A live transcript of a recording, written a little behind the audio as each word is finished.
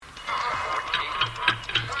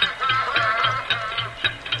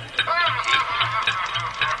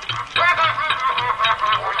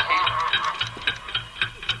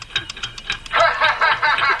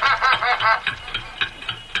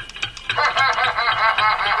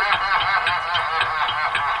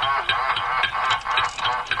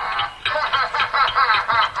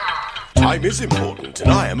Time is important,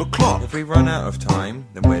 and I am a clock. If we run out of time,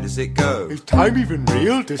 then where does it go? Is time even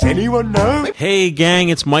real? Does anyone know? Hey, gang,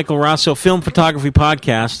 it's Michael Rosso, Film Photography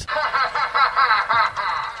Podcast.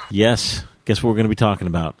 Yes, guess what we're going to be talking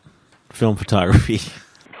about? Film photography.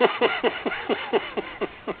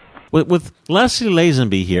 with Leslie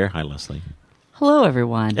Lazenby here. Hi, Leslie. Hello,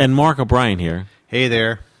 everyone. And Mark O'Brien here. Hey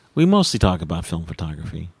there. We mostly talk about film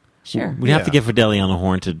photography. Sure. We have to get Fidelli on the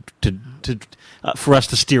horn to for us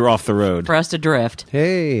to steer off the road. For us to drift.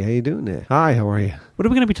 Hey, how you doing there? Hi, how are you? What are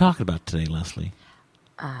we going to be talking about today, Leslie?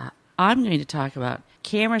 I'm going to talk about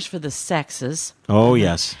cameras for the sexes. Oh,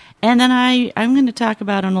 yes. And then I'm going to talk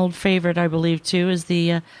about an old favorite, I believe, too, is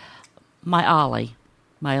the my Ollie,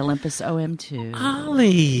 my Olympus OM2.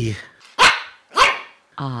 Ollie.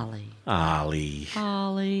 Ollie. Ollie.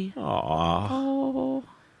 Ollie. Aww. Oh.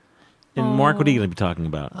 And Mark, what are you going to be talking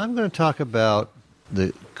about? I'm going to talk about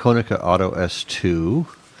the Konica Auto S2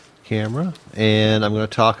 camera, and I'm going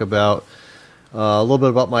to talk about a little bit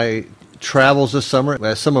about my travels this summer.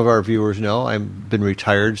 As some of our viewers know, I've been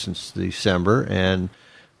retired since December and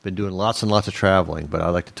been doing lots and lots of traveling, but I'd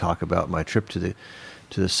like to talk about my trip to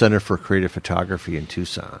the Center for Creative Photography in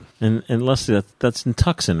Tucson. And Leslie, that's in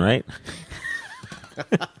Tucson, right?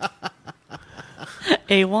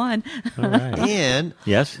 A1. All right. And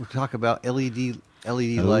yes, we'll talk about LED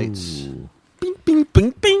lights. Bing, bing,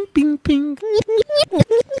 bing, bing, bing, bing.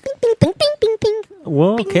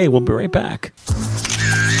 Well, okay, we'll be right back.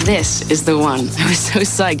 This is the one. I was so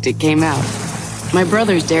psyched it came out. My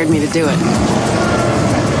brothers dared me to do it.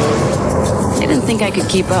 They didn't think I could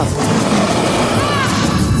keep up.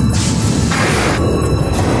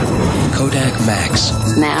 Kodak Max.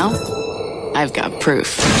 Now, I've got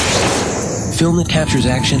proof. Film that captures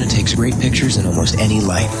action and takes great pictures in almost any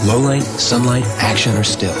light. Low light, sunlight, action, or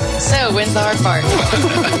still. So, when's the hard part?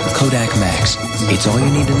 Kodak Max. It's all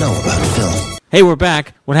you need to know about film. Hey, we're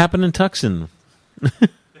back. What happened in Tucson?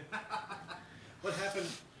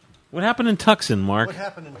 What happened in Tucson, Mark? What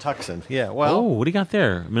happened in Tucson? Yeah, well... what do you got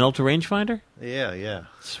there? Minolta rangefinder? Yeah.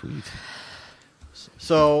 Sweet.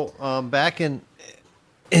 So, back in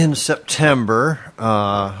September,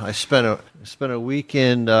 I spent a week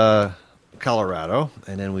in Colorado,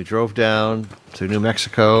 and then we drove down to New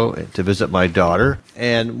Mexico to visit my daughter,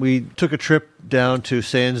 and we took a trip down to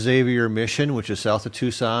San Xavier Mission, which is south of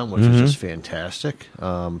Tucson, which is just fantastic.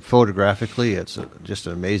 Photographically, it's just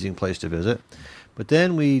an amazing place to visit. But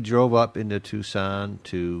then we drove up into Tucson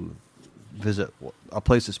to visit a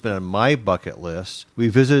place that's been on my bucket list. We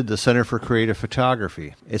visited the Center for Creative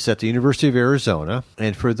Photography. It's at the University of Arizona,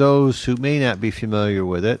 and for those who may not be familiar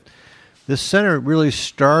with it, this center really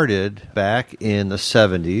started back in the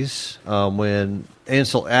 70s when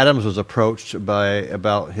Ansel Adams was approached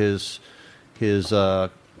about his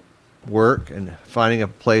work and finding a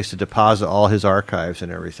place to deposit all his archives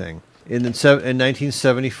and everything. In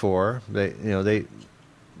 1974, they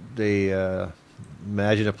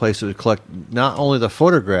imagined a place that would collect not only the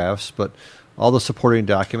photographs but all the supporting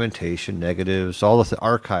documentation, negatives, all the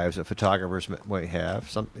archives that photographers might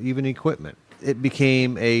have, even equipment. It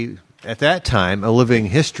became at that time, a living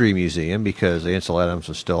history museum because Ansel Adams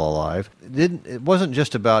was still alive. It wasn't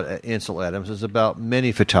just about Ansel Adams. It was about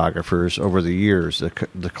many photographers over the years.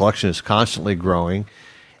 The collection is constantly growing.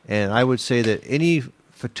 And I would say that any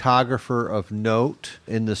photographer of note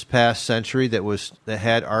in this past century that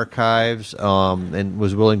had archives and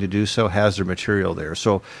was willing to do so has their material there.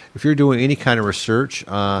 So if you're doing any kind of research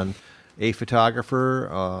on a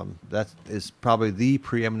photographer, that is probably the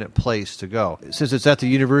preeminent place to go. Since it's at the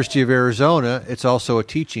University of Arizona, it's also a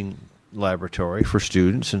teaching laboratory for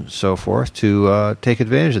students and so forth to take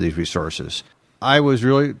advantage of these resources. I was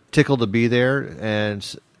really tickled to be there, and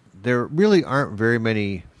there really aren't very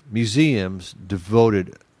many museums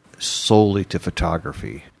devoted solely to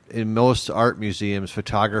photography. In most art museums,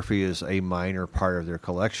 photography is a minor part of their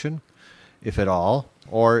collection, if at all,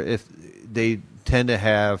 or if they tend to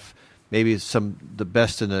have maybe the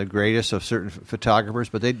best and the greatest of certain photographers,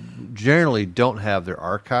 but they generally don't have their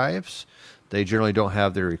archives. They generally don't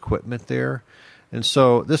have their equipment there. And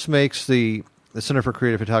so this makes the Center for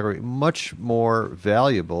Creative Photography much more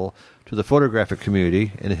valuable to the photographic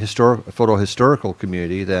community and the photo historical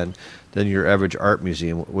community than your average art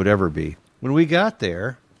museum would ever be. When we got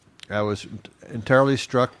there, I was entirely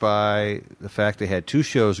struck by the fact they had two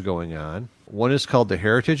shows going on. One is called the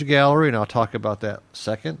Heritage Gallery, and I'll talk about that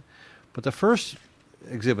second. But the first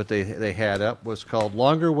exhibit they had up was called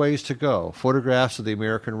Longer Ways to Go, Photographs of the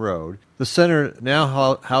American Road. The center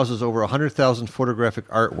now houses over 100,000 photographic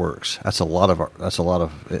artworks. That's a lot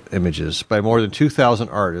of images by more than 2,000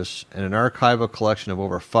 artists and an archival collection of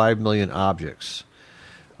over 5 million objects.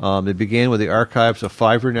 It began with the archives of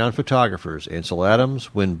 5 renowned photographers, Ansel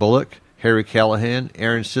Adams, Win Bullock, Harry Callahan,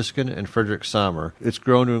 Aaron Siskin, and Frederick Sommer. It's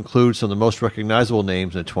grown to include some of the most recognizable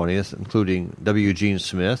names in the 20th, including W. Gene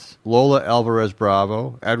Smith, Lola Alvarez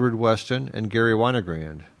Bravo, Edward Weston, and Gary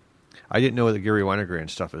Winogrand. I didn't know that Gary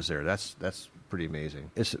Winogrand stuff is there. That's pretty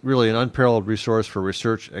amazing. It's really an unparalleled resource for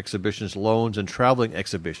research exhibitions, loans, and traveling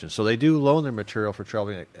exhibitions. So they do loan their material for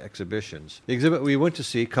traveling exhibitions. The exhibit we went to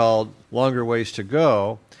see, called Longer Ways to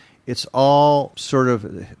Go, it's all sort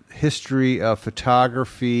of history of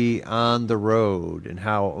photography on the road and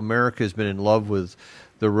how America has been in love with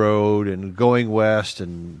the road and going west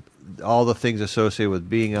and all the things associated with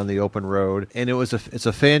being on the open road. And it's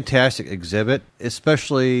a fantastic exhibit,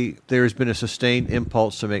 especially there's been a sustained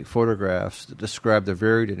impulse to make photographs that describe the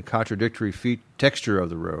varied and contradictory texture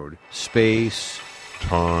of the road, space,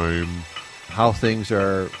 time, how things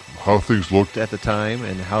looked at the time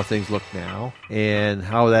and how things look now, and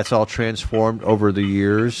how that's all transformed over the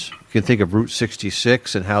years. You can think of Route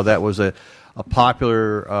 66 and how that was a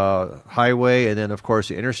popular highway, and then, of course,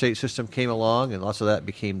 the interstate system came along, and lots of that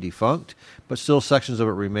became defunct, but still sections of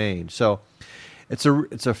it remain. So it's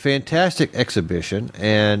a fantastic exhibition,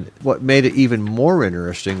 and what made it even more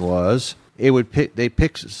interesting was they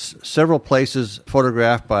picked several places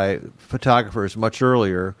photographed by photographers much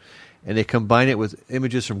earlier, and they combine it with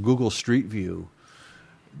images from Google Street View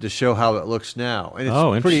to show how it looks now. And it's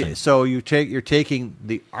interesting. So you're taking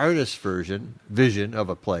the artist's vision of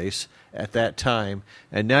a place at that time,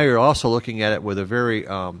 and now you're also looking at it with a very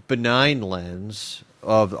benign lens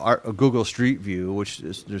of Google Street View, which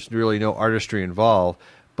there's really no artistry involved,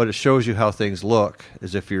 but it shows you how things look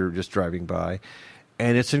as if you're just driving by.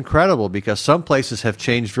 And it's incredible because some places have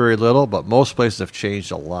changed very little, but most places have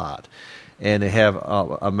changed a lot. And they have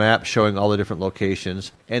a map showing all the different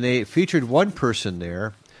locations. And they featured one person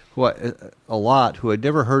there who had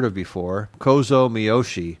never heard of before, Kozo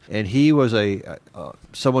Miyoshi. And he was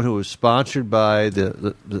someone who was sponsored by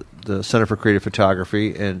the Center for Creative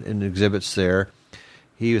Photography and exhibits there.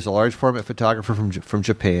 He was a large format photographer from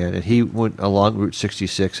Japan, and he went along Route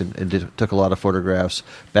 66 and took a lot of photographs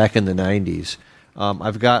back in the 90s.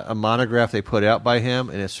 I've got a monograph they put out by him,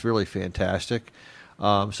 and it's really fantastic.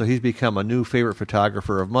 So he's become a new favorite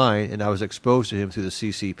photographer of mine, and I was exposed to him through the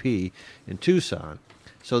CCP in Tucson.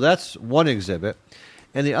 So that's one exhibit.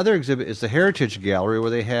 And the other exhibit is the Heritage Gallery, where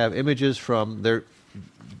they have images from their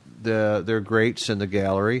greats in the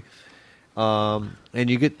gallery. And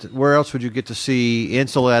where else would you get to see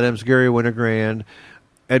Ansel Adams, Gary Winogrand,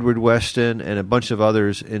 Edward Weston, and a bunch of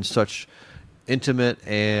others in such intimate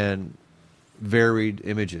and varied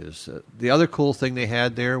images? The other cool thing they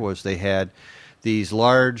had there was they had these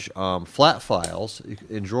large flat files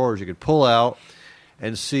in drawers you could pull out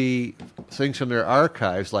and see things from their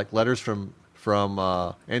archives, like letters from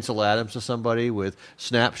Ansel Adams to somebody with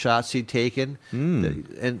snapshots he'd taken.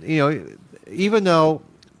 And, even though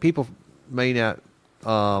people may not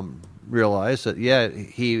realize that,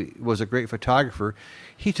 he was a great photographer,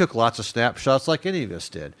 he took lots of snapshots like any of us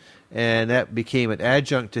did. And that became an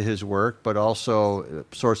adjunct to his work, but also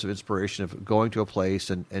a source of inspiration of going to a place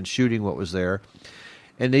and shooting what was there.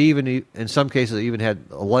 And they even, in some cases, they even had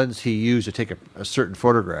a lens he used to take a certain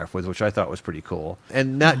photograph with, which I thought was pretty cool.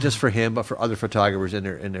 And not just for him, but for other photographers in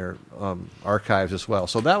their archives as well.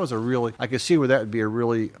 So that was I could see where that would be a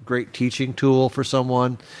really great teaching tool for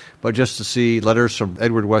someone. But just to see letters from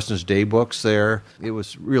Edward Weston's day books there, it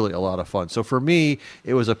was really a lot of fun. So for me,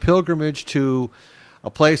 it was a pilgrimage to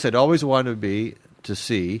a place I'd always wanted to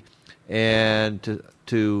see, and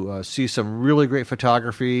to see some really great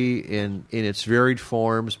photography in its varied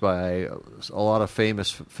forms by a lot of famous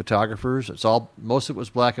photographers. Most of it was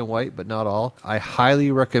black and white, but not all. I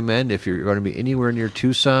highly recommend, if you're going to be anywhere near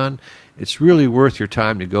Tucson, it's really worth your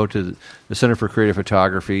time to go to the Center for Creative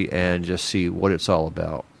Photography and just see what it's all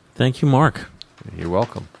about. Thank you, Mark. You're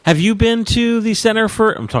welcome. Have you been to the Center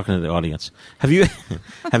for... I'm talking to the audience. Have you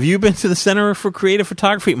been to the Center for Creative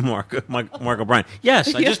Photography, Mark O'Brien?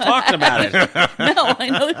 Yes, I just talked about it. No, I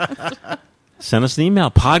know. Send us an email,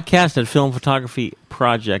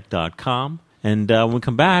 podcast@filmphotographyproject.com. And when we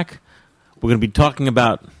come back, we're going to be talking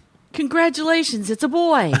about... Congratulations, it's a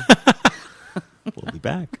boy. We'll be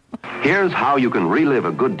back. Here's how you can relive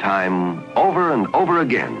a good time over and over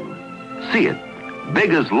again. See it.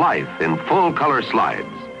 Big as life in full color slides.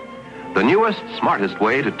 The newest, smartest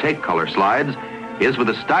way to take color slides is with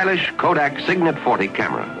a stylish Kodak Signet 40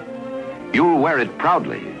 camera. You'll wear it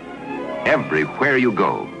proudly everywhere you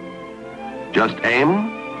go. Just aim,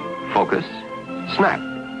 focus, snap.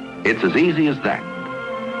 It's as easy as that.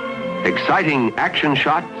 Exciting action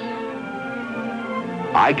shots,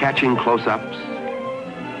 eye-catching close-ups,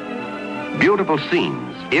 beautiful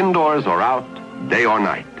scenes, indoors or out, day or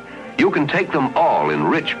night. You can take them all in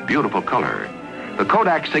rich, beautiful color. The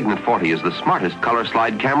Kodak Signet 40 is the smartest color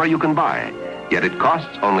slide camera you can buy, yet it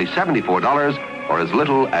costs only $74 or as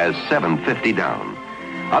little as $750 down.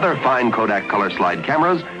 Other fine Kodak color slide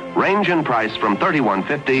cameras range in price from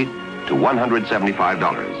 $31.50 to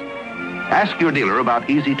 $175. Ask your dealer about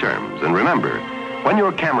easy terms, and remember, when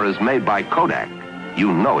your camera is made by Kodak,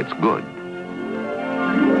 you know it's good.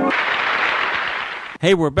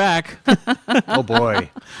 Hey, we're back. Oh, boy.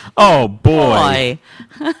 Oh, boy.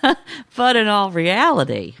 But in all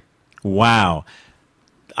reality. Wow.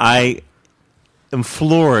 I am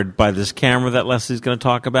floored by this camera that Leslie's going to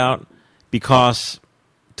talk about, because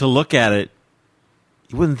to look at it,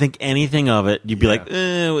 you wouldn't think anything of it. You'd be like,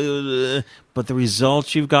 but the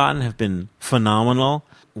results you've gotten have been phenomenal.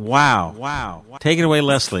 Wow. Take it away,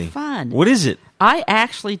 Leslie. Fun. What is it? I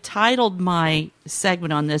actually titled my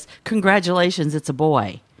segment on this, Congratulations, It's a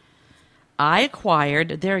Boy. I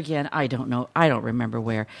acquired, there again, I don't remember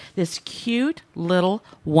where, this cute little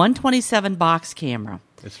 127 box camera.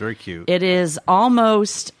 It's very cute. It is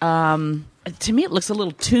almost, to me it looks a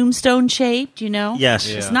little tombstone shaped, you know? Yes.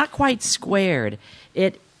 Yeah. It's not quite squared.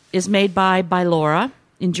 It is made by Bylora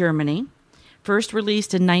in Germany. First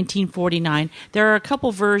released in 1949. There are a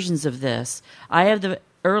couple versions of this. I have the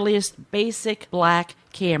earliest basic black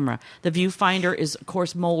camera. The viewfinder is, of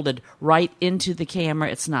course, molded right into the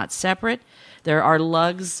camera. It's not separate. There are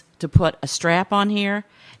lugs to put a strap on here,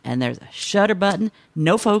 and there's a shutter button.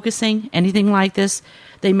 No focusing, anything like this.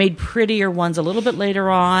 They made prettier ones a little bit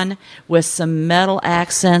later on with some metal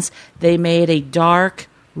accents. They made a dark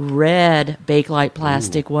red Bakelite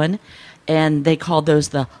plastic one, and they called those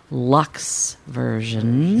the Lux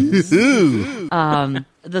versions.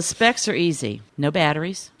 The specs are easy. No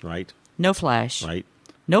batteries. Right. No flash. Right.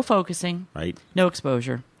 No focusing. Right. No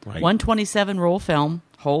exposure. Right. 127 roll film.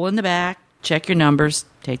 Hole in the back. Check your numbers.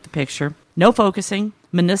 Take the picture. No focusing.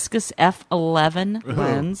 Meniscus f11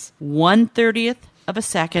 lens. 1/30th of a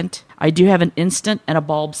second. I do have an instant and a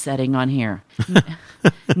bulb setting on here.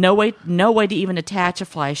 No way to even attach a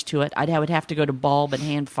flash to it. I would have to go to bulb and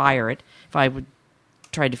hand fire it if I would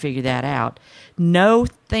try to figure that out. No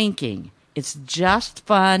thinking. It's just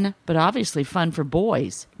fun, but obviously fun for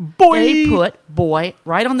boys. Boy! They put boy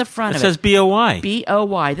right on the front It of says it. B-O-Y.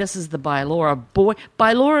 B-O-Y. This is the Bylora. Boy.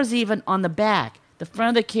 Bylora's even on the back. The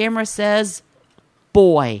front of the camera says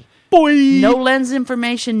boy. Boy! No lens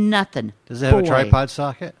information, nothing. Does it have a Boy. tripod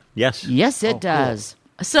socket? Yes. Yes, it does.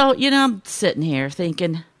 So, I'm sitting here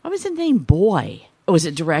thinking, what was the name Boy? Was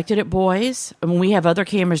it directed at boys? I mean, we have other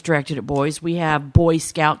cameras directed at boys. We have Boy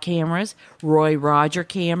Scout cameras, Roy Roger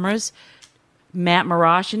cameras, Matt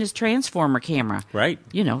Marash and his Transformer camera. Right.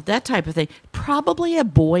 That type of thing. Probably a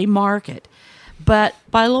boy market. But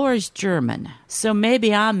Bylora's German, so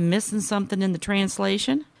maybe I'm missing something in the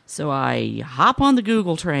translation. So I hop on the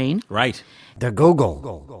Google train. Right. The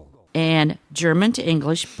Google. And German to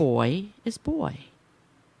English, boy is boy.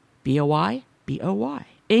 B-O-Y, B-O-Y.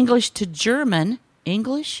 English to German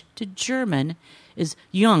is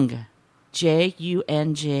Jung,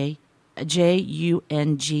 J-U-N-G-E.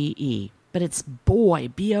 But it's boy,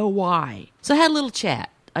 B-O-Y. So I had a little chat.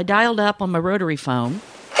 I dialed up on my rotary phone.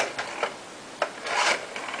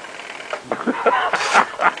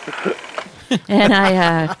 And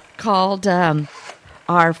I called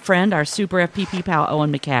our friend, our super FPP pal,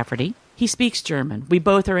 Owen McCafferty. He speaks German. We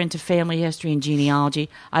both are into family history and genealogy.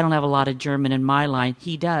 I don't have a lot of German in my line.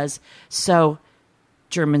 He does. So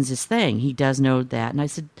German's his thing. He does know that. And I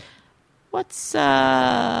said, what's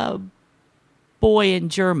boy in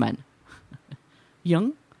German?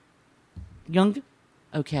 Jung?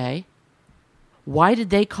 Okay. Why did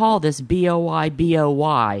they call this B-O-Y,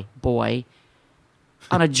 B-O-Y, boy,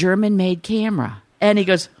 on a German-made camera? And he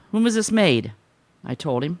goes, when was this made? I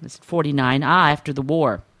told him, it's 49, after the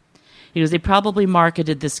war. He goes, they probably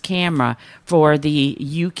marketed this camera for the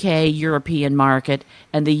UK European market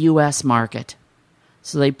and the US market.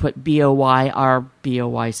 So they put B-O-Y, our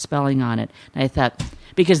B-O-Y spelling on it. And I thought,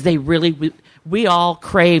 because they really, we all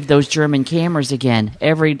crave those German cameras again,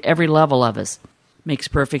 every level of us. Makes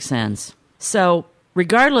perfect sense. So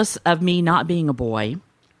regardless of me not being a boy,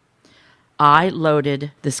 I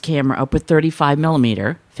loaded this camera up with 35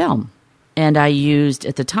 millimeter film. And I used,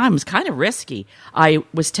 at the time, it was kind of risky. I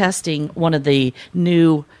was testing one of the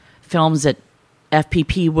new films that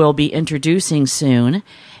FPP will be introducing soon.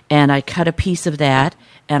 And I cut a piece of that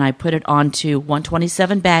and I put it onto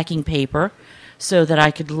 127 backing paper so that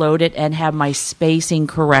I could load it and have my spacing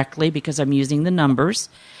correctly because I'm using the numbers.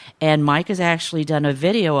 And Mike has actually done a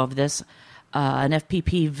video of this, an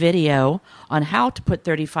FPP video on how to put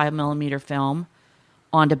 35 millimeter film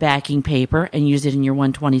onto backing paper and use it in your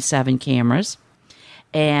 127 cameras.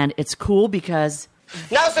 And it's cool because...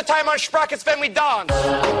 Now's the time our sprockets when we dance.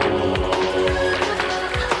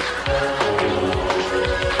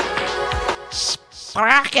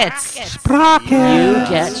 Sprockets. You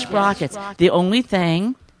get sprockets. The only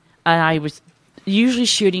thing, I was usually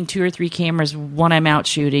shooting 2 or 3 cameras when I'm out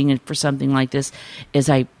shooting for something like this, is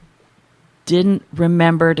I didn't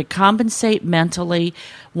remember to compensate mentally.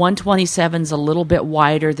 127's a little bit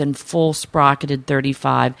wider than full sprocketed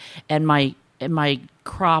 35, and my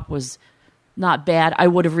crop was not bad. I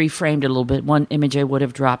would have reframed it a little bit. One image I would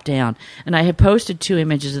have dropped down. And I had posted 2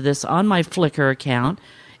 images of this on my Flickr account,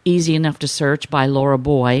 easy enough to search, by Laura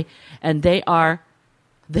Boy, and they are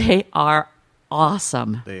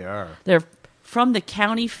awesome. They are. They're from the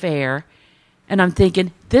county fair, and I'm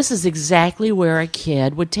thinking, this is exactly where a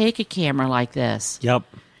kid would take a camera like this. Yep.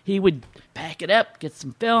 He would pack it up, get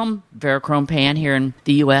some film, Verichrome pan here in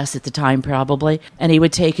the U.S. at the time probably, and he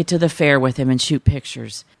would take it to the fair with him and shoot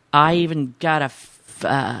pictures. I even got a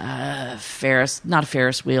Ferris, not a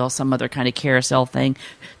Ferris wheel, some other kind of carousel thing,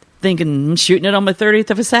 thinking I'm shooting it on my 30th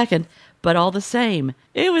of a second. But all the same,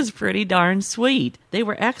 it was pretty darn sweet. They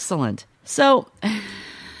were excellent. So...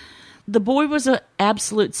 the boy was an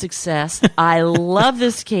absolute success. I love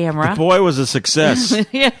this camera. The boy was a success.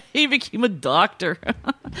 Yeah, he became a doctor.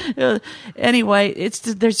 Anyway,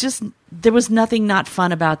 there was nothing not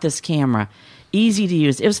fun about this camera. Easy to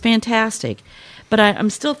use. It was fantastic. But I'm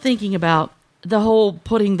still thinking about the whole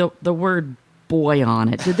putting the word boy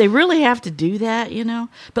on it. Did they really have to do that,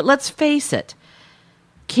 But let's face it.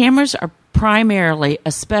 Cameras are primarily,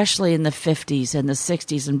 especially in the 50s and the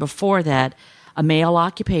 60s and before that, a male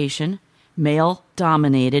occupation,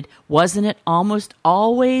 male-dominated. Wasn't it almost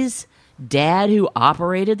always dad who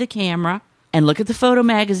operated the camera? And look at the photo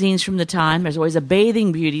magazines from the time. There's always a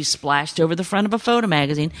bathing beauty splashed over the front of a photo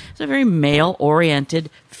magazine. It's a very male-oriented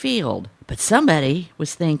field. But somebody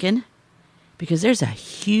was thinking, because there's a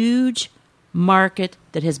huge market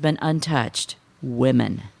that has been untouched,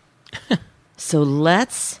 women. So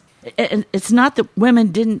and it's not that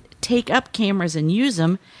women didn't take up cameras and use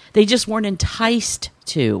them. They just weren't enticed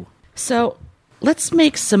to. So let's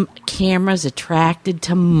make some cameras attracted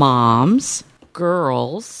to moms,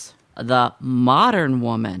 girls, the modern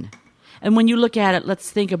woman. And when you look at it,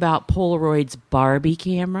 let's think about Polaroid's Barbie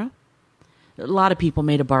camera. A lot of people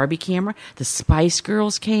made a Barbie camera. The Spice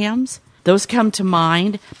Girls cams, those come to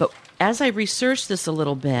mind. But as I researched this a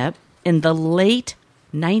little bit, in the late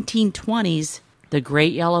 1920s, the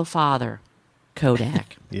Great Yellow Father,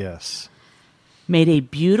 Kodak. Yes. Made a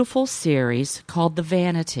beautiful series called The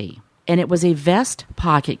Vanity. And it was a vest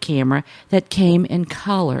pocket camera that came in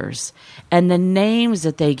colors. And the names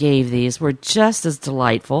that they gave these were just as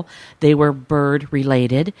delightful. They were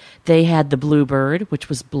bird-related. They had the bluebird, which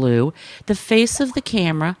was blue. The face of the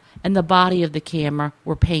camera and the body of the camera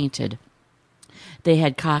were painted. They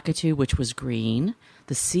had cockatoo, which was green.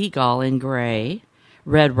 The seagull in gray.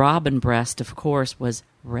 Red robin breast, of course, was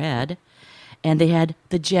red. And they had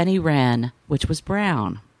the Jenny Wren, which was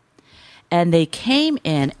brown. And they came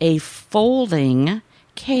in a folding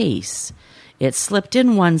case. It slipped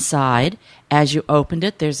in one side. As you opened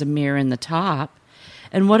it, there's a mirror in the top.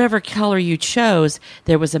 And whatever color you chose,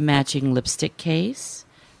 there was a matching lipstick case,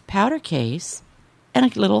 powder case, and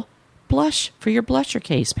a little blush for your blusher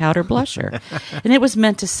case, powder blusher. And it was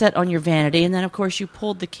meant to sit on your vanity. And then, of course, you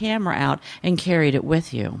pulled the camera out and carried it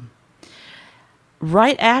with you.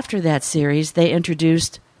 Right after that series, they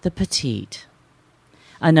introduced the Petite,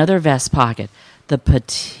 another vest pocket. The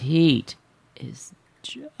Petite is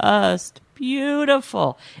just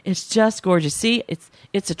beautiful. It's just gorgeous. See,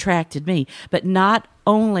 it's attracted me. But not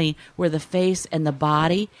only were the face and the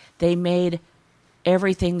body, they made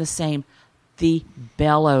everything the same. The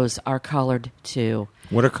bellows are colored too.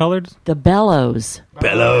 What are colored? The bellows.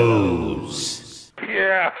 Bellows.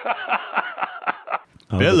 Yeah.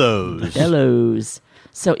 Bellows. Bellows.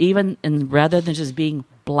 So even rather than just being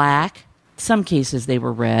black, some cases they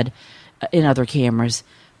were red in other cameras,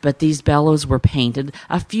 but these bellows were painted.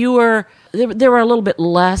 There were a little bit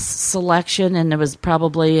less selection, and it was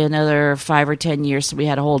probably another 5 or 10 years, so we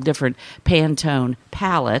had a whole different Pantone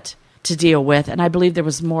palette to deal with, and I believe there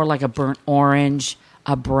was more like a burnt orange,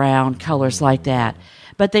 a brown, colors like that.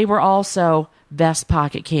 But they were also vest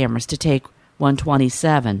pocket cameras to take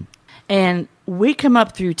 127. And we come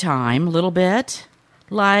up through time a little bit.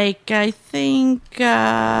 Like, I think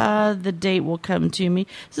the date will come to me.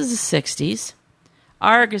 This is the 60s.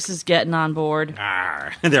 Argus is getting on board.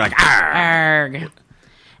 Arr. And they're like, arr. Arg.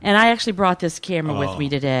 And I actually brought this camera with me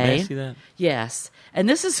today. May I see that? Yes. And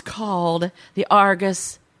this is called the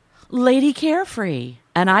Argus Lady Carefree.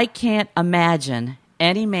 And I can't imagine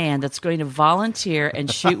any man that's going to volunteer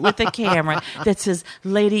and shoot with a camera that says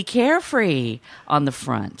Lady Carefree on the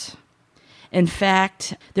front. In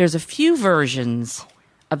fact, there's a few versions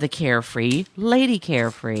of the Carefree, Lady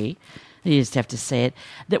Carefree, you just have to say it,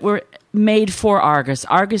 that were made for Argus.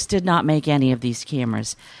 Argus did not make any of these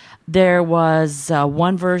cameras. There was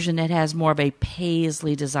one version that has more of a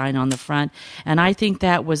paisley design on the front, and I think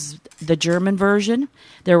that was the German version.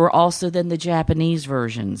 There were also then the Japanese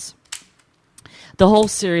versions. The whole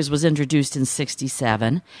series was introduced in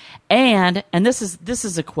 '67, and this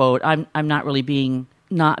is a quote. I'm not really being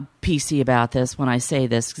not PC about this when I say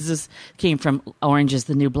this, because this came from Orange is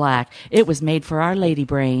the New Black. It was made for our lady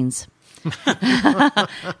brains.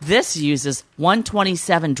 This uses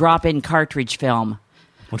 127 drop-in cartridge film.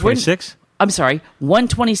 126? I'm sorry,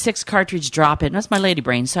 126 cartridge drop-in. That's my lady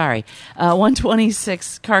brain, sorry.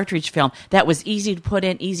 126 cartridge film. That was easy to put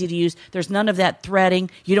in, easy to use. There's none of that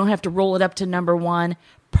threading. You don't have to roll it up to number 1.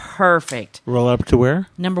 Perfect. Roll up to where?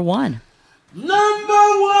 Number 1.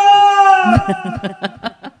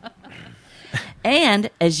 And,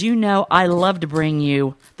 as you know, I love to bring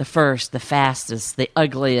you the first, the fastest, the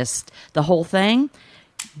ugliest, the whole thing.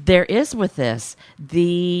 There is with this.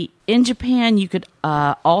 In Japan, you could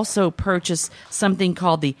also purchase something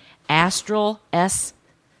called the Astral the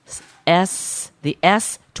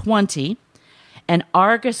S20. And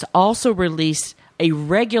Argus also released a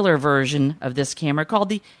regular version of this camera called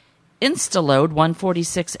the Instalode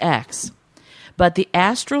 146X. But the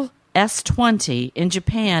Astral S20 in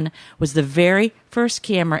Japan was the very first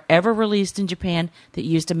camera ever released in Japan that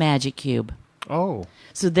used a magic cube. Oh.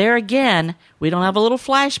 So there again, we don't have a little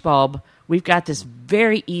flash bulb. We've got this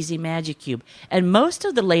very easy magic cube. And most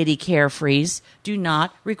of the Lady Carefrees do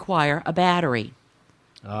not require a battery.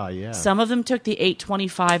 Ah, yeah. Some of them took the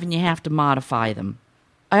 825 and you have to modify them.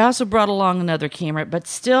 I also brought along another camera, but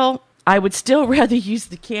still, I would still rather use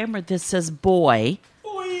the camera that says boy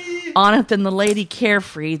on it than the Lady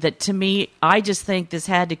Carefree that, to me, I just think this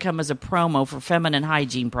had to come as a promo for feminine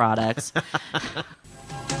hygiene products.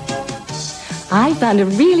 I found a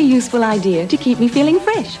really useful idea to keep me feeling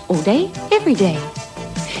fresh all day, every day.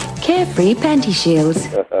 Carefree Panty Shields.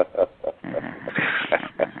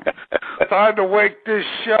 Time to wake this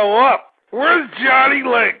show up. Where's Johnny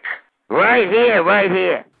Link? Right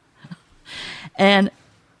here. And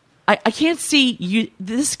I can't see you.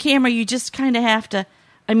 This camera, you just kind of have to.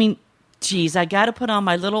 I mean, geez, I got to put on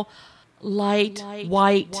my little light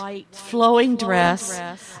white flowing dress.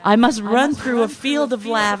 I must run through a field of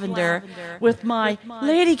lavender with my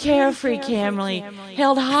Lady Carefree camera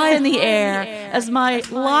held high in the air as my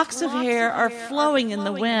locks of hair are flowing in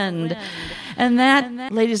the wind. And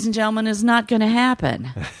that, ladies and gentlemen, is not going to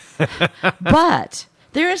happen. But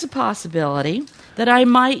there is a possibility that I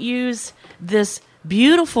might use this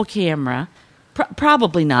beautiful camera.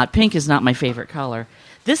 Probably not. Pink is not my favorite color.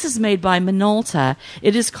 This is made by Minolta.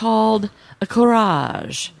 It is called a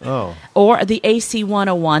Courage. Oh. Or the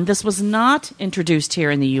AC-101. This was not introduced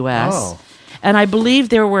here in the U.S. Oh. And I believe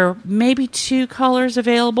there were maybe 2 colors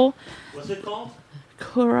available. What's it called?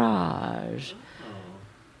 Courage.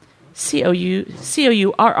 Courreges.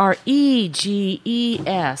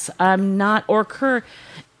 I'm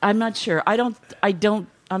not sure.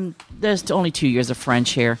 There's only 2 years of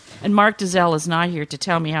French here. And Mark Dizelle is not here to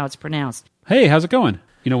tell me how it's pronounced. Hey, how's it going?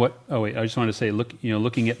 You know what? Oh wait, I just wanted to say,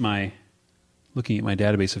 looking at my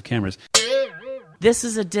database of cameras. This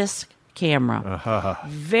is a disc camera.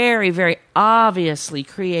 Very, very obviously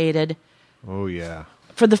created. Oh yeah.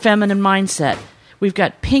 For the feminine mindset. We've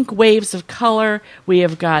got pink waves of color. We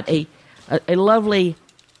have got a lovely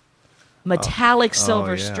metallic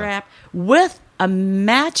silver strap with a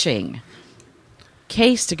matching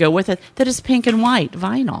case to go with it that is pink and white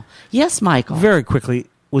vinyl. Yes, Michael. Very quickly,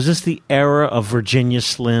 was this the era of Virginia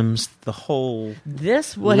Slims? The whole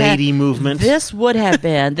lady movement? This would have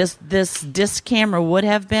been. this disc camera would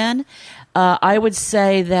have been. I would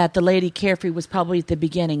say that the Lady Carefree was probably at the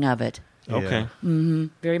beginning of it. Okay. Mm-hmm,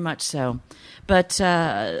 very much so. But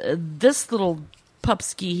this little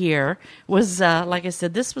pupski here was, like I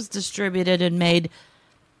said, this was distributed and made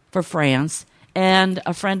for France. And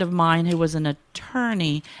a friend of mine who was an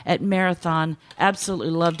attorney at Marathon absolutely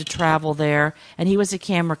loved to travel there. And he was a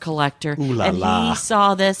camera collector. Ooh la and la. he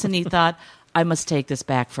saw this and he thought, I must take this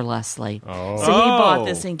back for Leslie. Oh. So he bought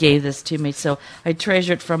this and gave this to me. So I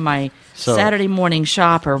treasure it from my Saturday morning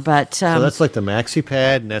shopper. But so that's like the maxi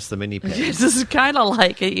pad, and that's the mini pad. This is kind of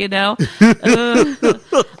like it,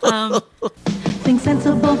 Think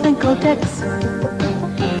sensible, think Kotex.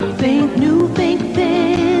 Think new, think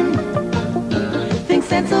thin. Think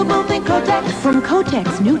sensible, think Kotex. From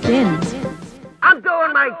Kotex, new thins. I'm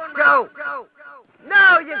doing my show.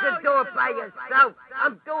 No, you can do it by yourself.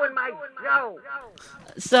 I'm doing my show.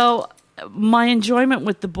 So my enjoyment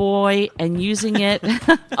with the boy and using it.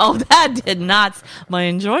 Oh, that did not. My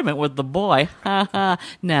enjoyment with the boy.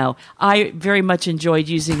 No, I very much enjoyed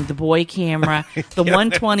using the boy camera, the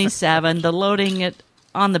 127, the loading it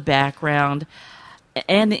on the background,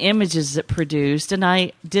 and the images it produced. And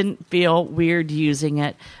I didn't feel weird using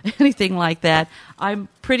it, anything like that. I'm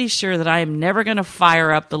pretty sure that I am never going to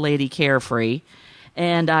fire up the Lady Carefree.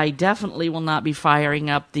 And I definitely will not be firing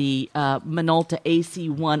up the Minolta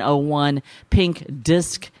AC-101 pink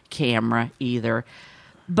disc camera either.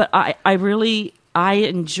 But I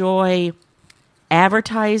enjoy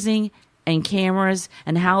advertising and cameras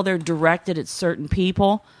and how they're directed at certain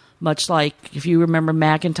people, much like if you remember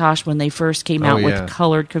Macintosh when they first came out with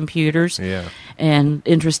colored computers. Yeah. And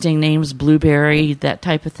interesting names, Blueberry, that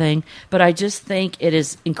type of thing. But I just think it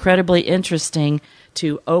is incredibly interesting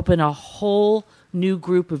to open a whole new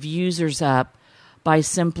group of users up by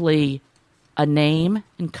simply a name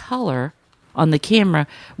and color on the camera,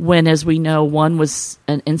 when, as we know, one was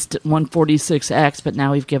an instant 146X, but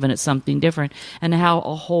now we've given it something different, and how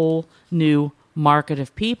a whole new market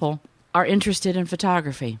of people are interested in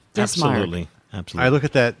photography. Yes, Absolutely. Mark? Absolutely. I look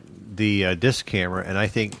at the disc camera, and I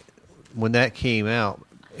think when that came out,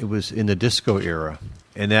 it was in the disco era,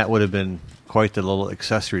 and that would have been quite the little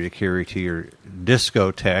accessory to carry to your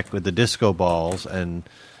discotheque with the disco balls and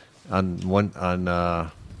on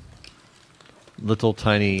little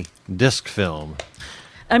tiny disc film.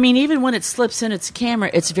 I mean, even when it slips in its camera,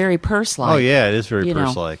 it's very purse-like. Oh yeah, it is very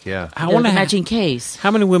purse-like. Yeah, I want to matching case.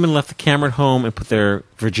 How many women left the camera at home and put their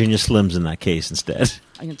Virginia Slims in that case instead?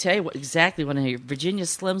 I can tell you exactly when your Virginia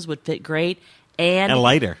Slims would fit great. And a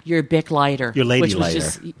lighter. Your Bic lighter. Your lady which was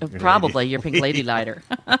lighter. Just, probably your pink lady lighter.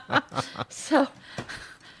 So,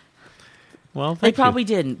 well, they probably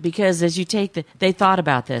didn't, because as you take they thought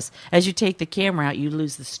about this. As you take the camera out, you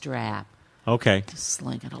lose the strap. Okay. To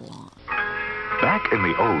sling it along. Back in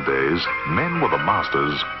the old days, men were the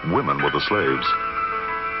masters, women were the slaves.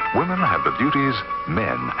 Women had the duties,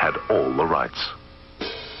 men had all the rights.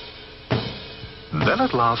 Then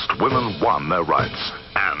at last, women won their rights.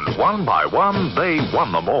 And one by one, they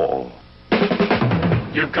won them all.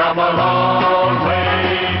 You've come a long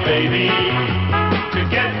way, baby, to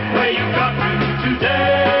get where you got to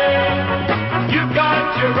today. You've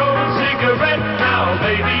got your own cigarette now,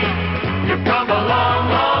 baby. You've come a long,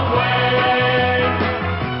 long way.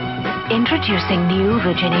 Introducing new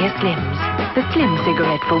Virginia Slims, the slim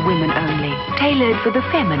cigarette for women only, tailored for the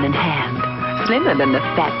feminine hand. Slimmer than the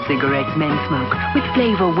fat cigarettes men smoke, with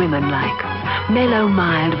flavor women like. Mellow,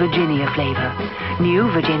 mild Virginia flavor.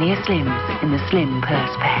 New Virginia Slims in the slim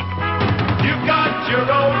purse pack. You've got your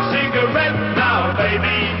own cigarette now,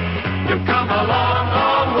 baby. You've come a long,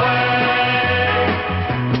 long way.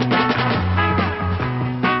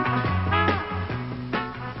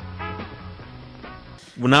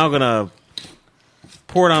 We're now going to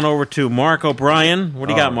pour it on over to Mark O'Brien. What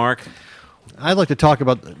do you got, Mark? I'd like to talk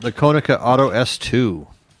about the Konica Auto S2,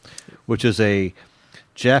 which is a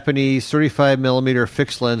Japanese 35mm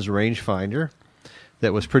fixed lens rangefinder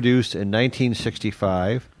that was produced in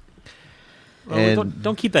 1965.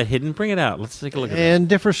 Don't keep that hidden. Bring it out. Let's take a look at it. And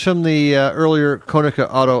differs from the earlier Konica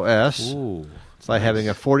Auto S Ooh, by having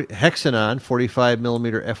a Hexanon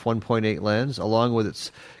 45mm f1.8 lens, along with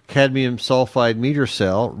its cadmium sulfide meter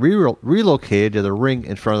cell relocated to the ring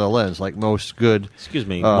in front of the lens, like most good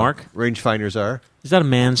Mark? rangefinders are. Is that a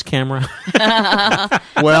man's camera?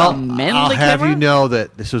 Well, I'll have you know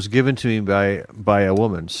that this was given to me by a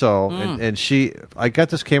woman. So, I got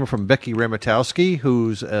this camera from Becky Ramatowski,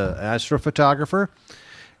 who's an astrophotographer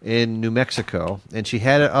in New Mexico, and she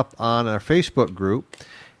had it up on our Facebook group,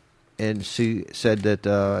 and she said that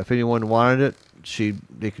if anyone wanted it,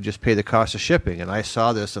 they could just pay the cost of shipping. And I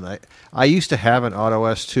saw this, and I used to have an Auto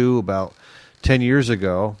S2 about 10 years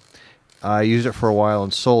ago. I used it for a while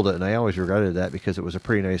and sold it, and I always regretted that because it was a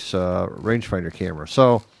pretty nice rangefinder camera.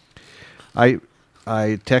 So I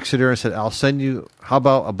texted her and said, I'll send you, how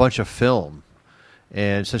about a bunch of film?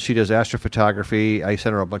 And since she does astrophotography, I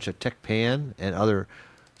sent her a bunch of Tecpan and other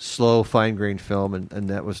slow, fine-grained film, and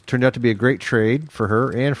that turned out to be a great trade for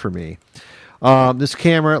her and for me. This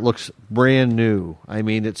camera looks brand new. I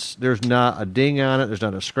mean, there's not a ding on it. There's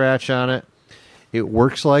not a scratch on it. It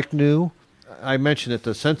works like new. I mentioned that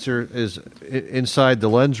the sensor is inside the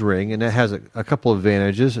lens ring, and that has a couple of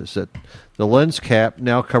advantages. It's that the lens cap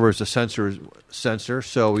now covers the sensor,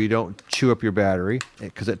 so you don't chew up your battery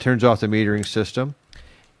because it turns off the metering system.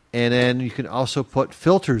 And then you can also put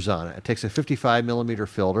filters on it. It takes a 55 millimeter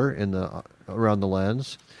filter around the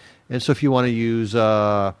lens, and so if you want to use,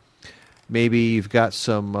 maybe you've got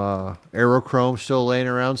some aerochrome still laying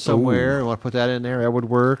around somewhere, and want to put that in there, that would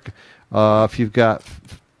work.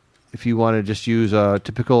 If you want to just use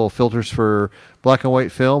typical filters for black and white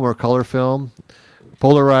film or color film,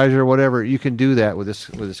 polarizer, whatever, you can do that with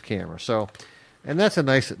this camera. So, and that's a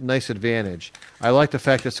nice advantage. I like the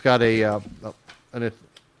fact it's got an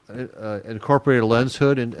incorporated lens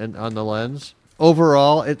hood and on the lens.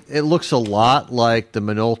 Overall, it looks a lot like the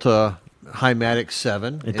Minolta Himatic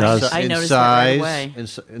 7. It does. I noticed that right away.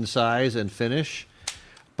 In size and finish,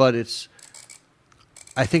 but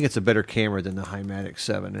I think it's a better camera than the Himatic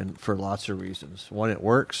 7, and for lots of reasons. One, it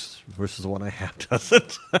works, versus the one I have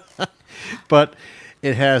doesn't. But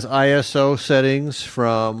it has ISO settings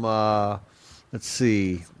from, let's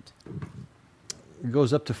see, it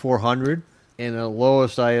goes up to 400, and the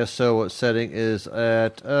lowest ISO setting is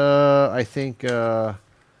at, I think,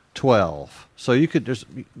 12. So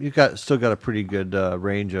still got a pretty good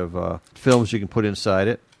range of films you can put inside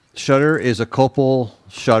it. Shutter is a Copal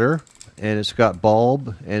shutter. And it's got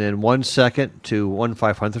bulb, and then 1 second to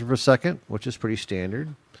 1/500th of a second, which is pretty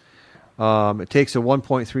standard. It takes a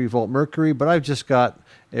 1.3 volt mercury, but I've just got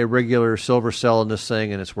a regular silver cell in this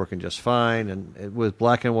thing, and it's working just fine. And with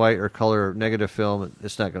black and white or color negative film,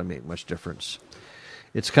 it's not going to make much difference.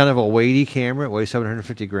 It's kind of a weighty camera. It weighs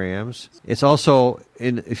 750 grams. It's also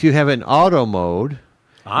if you have an auto mode.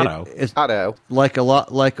 It's auto. Like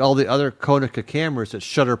all the other Konica cameras, it's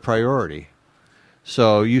shutter priority.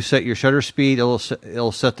 So you set your shutter speed; it'll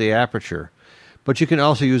set the aperture, but you can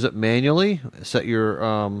also use it manually. Set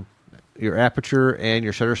your aperture and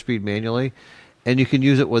your shutter speed manually, and you can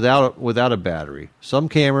use it without a battery. Some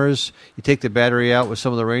cameras, you take the battery out with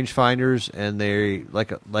some of the rangefinders, and they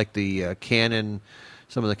like the Canon,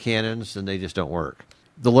 some of the Canons, and they just don't work.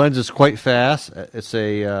 The lens is quite fast. It's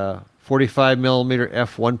a 45 millimeter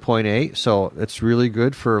f1.8, so it's really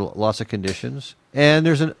good for lots of conditions. And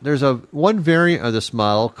there's one variant of this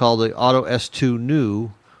model called the Auto S2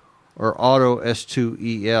 New or Auto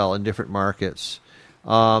S2 EL in different markets.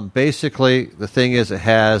 Basically, the thing is it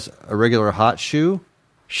has a regular hot shoe.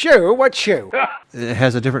 Shoe? What shoe? It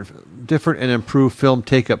has a different and improved film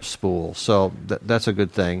take-up spool, so that's a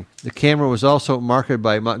good thing. The camera was also marketed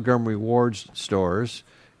by Montgomery Ward's stores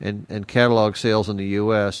and catalog sales in the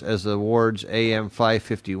U.S. as the Ward's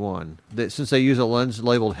AM551. Since they use a lens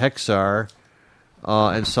labeled Hexar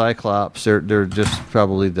and Cyclops, they're just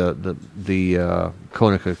probably the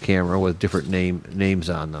Konica camera with different names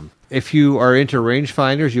on them. If you are into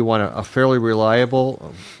rangefinders, you want a fairly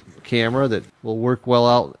reliable camera that will work well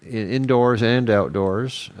out indoors and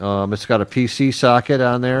outdoors. It's got a PC socket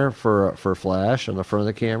on there for flash on the front of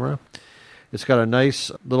the camera. It's got a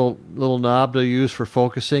nice little knob to use for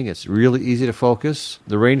focusing. It's really easy to focus.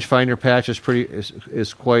 The rangefinder patch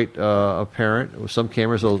is quite apparent. With some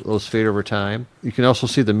cameras, those fade over time. You can also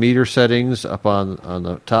see the meter settings up on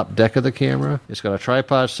the top deck of the camera. It's got a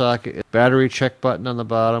tripod socket, battery check button on the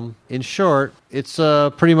bottom. In short, it's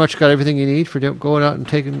pretty much got everything you need for going out and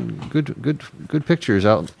taking good pictures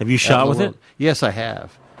out. Have you shot with it? Yes, I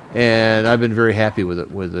have, and I've been very happy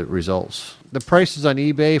with the results. The prices on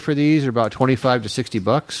eBay for these are about $25 to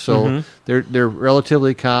 $60, so they're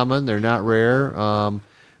relatively common. They're not rare,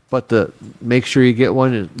 but make sure you get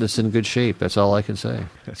one that's in good shape. That's all I can say.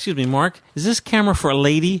 Excuse me, Mark. Is this camera for a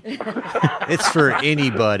lady? It's for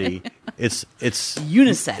anybody. It's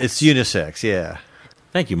unisex. It's unisex. Yeah.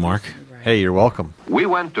 Thank you, Mark. Hey, you're welcome. We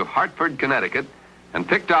went to Hartford, Connecticut, and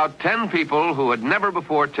picked out 10 people who had never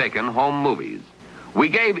before taken home movies. We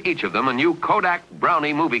gave each of them a new Kodak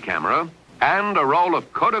Brownie movie camera and a roll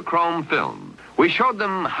of Kodachrome film. We showed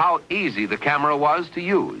them how easy the camera was to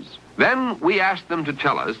use. Then we asked them to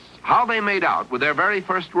tell us how they made out with their very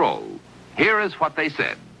first roll. Here is what they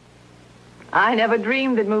said. I never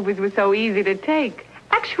dreamed that movies were so easy to take.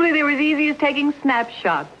 Actually, they were as easy as taking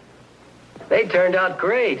snapshots. They turned out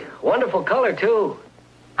great. Wonderful color, too.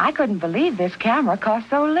 I couldn't believe this camera cost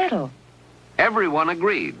so little. Everyone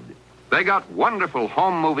agreed. They got wonderful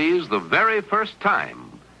home movies the very first time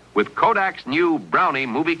with Kodak's new Brownie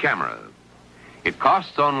movie camera. It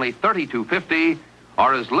costs only $32.50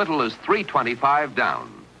 or as little as $3.25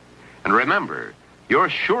 down. And remember, your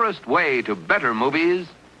surest way to better movies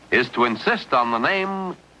is to insist on the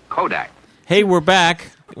name Kodak. Hey, we're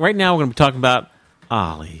back. Right now, we're going to be talking about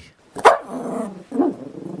Ollie.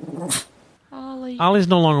 Ollie's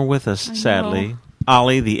no longer with us, sadly.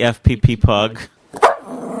 Ollie, the FPP pug.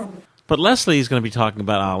 But Leslie's going to be talking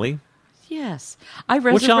about Ollie. Yes.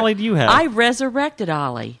 Which Ollie do you have? I resurrected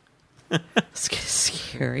Ollie. It's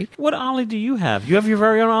scary. What Ollie do you have? You have your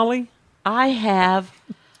very own Ollie? I have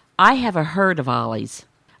a herd of Ollies.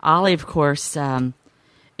 Ollie, of course,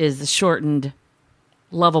 is the shortened,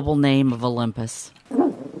 lovable name of Olympus.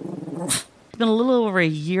 It's been a little over a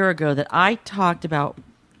year ago that I talked about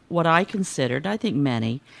what I considered, I think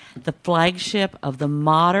many, the flagship of the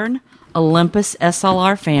modern Olympus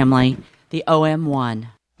SLR family, the OM1.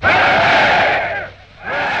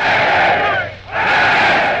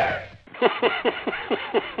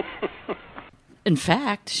 In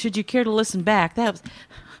fact, should you care to listen back, that was...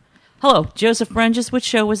 Hello, Joseph Brenges, which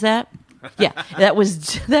show was that? Yeah, that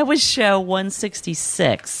was show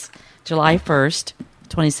 166, July 1st,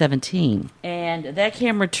 2017. And that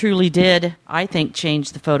camera truly did, I think,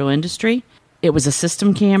 change the photo industry. It was a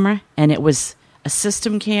system camera, and it was a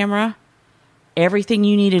system camera, everything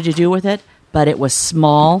you needed to do with it, but it was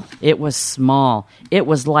small. It was small. It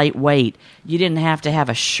was lightweight. You didn't have to have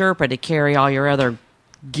a Sherpa to carry all your other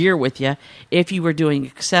gear with you if you were doing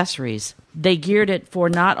accessories. They geared it for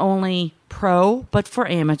not only pro, but for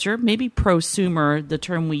amateur, maybe prosumer, the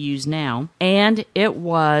term we use now. And it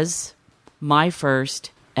was my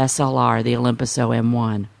first SLR, the Olympus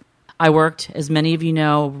OM1. I worked, as many of you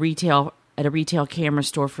know, at a retail camera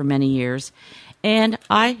store for many years, and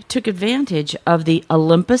I took advantage of the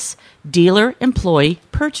Olympus Dealer Employee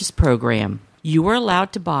Purchase Program. You were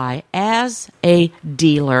allowed to buy as a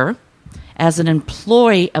dealer, as an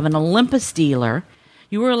employee of an Olympus dealer,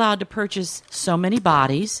 you were allowed to purchase so many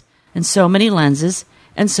bodies and so many lenses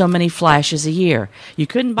and so many flashes a year. You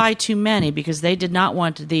couldn't buy too many because they did not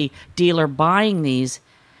want the dealer buying these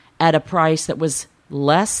at a price that was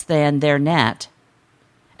less than their net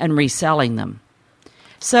and reselling them.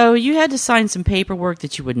 So you had to sign some paperwork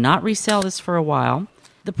that you would not resell this for a while.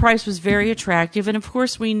 The price was very attractive, and of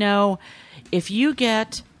course we know if you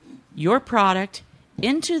get your product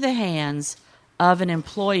into the hands of an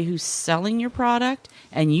employee who's selling your product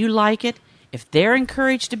and you like it, if they're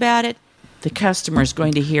encouraged about it, the customer is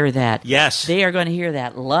going to hear that. Yes. They are going to hear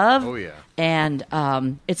that love. Oh, yeah. And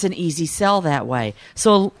it's an easy sell that way.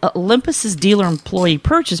 So Olympus's Dealer Employee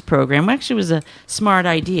Purchase Program actually was a smart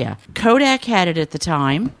idea. Kodak had it at the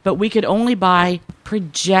time, but we could only buy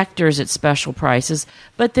projectors at special prices.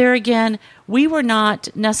 But there again, we were not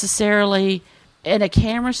necessarily in a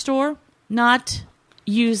camera store, not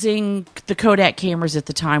using the Kodak cameras at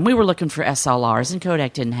the time. We were looking for SLRs, and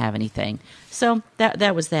Kodak didn't have anything. So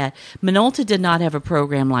that was that. Minolta did not have a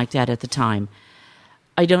program like that at the time.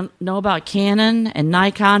 I don't know about Canon and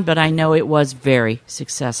Nikon, but I know it was very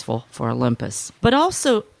successful for Olympus. But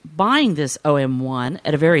also, buying this OM1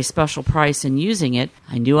 at a very special price and using it,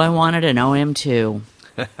 I knew I wanted an OM2.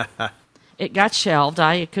 It got shelved.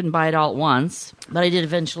 I couldn't buy it all at once, but I did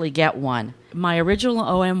eventually get one. My original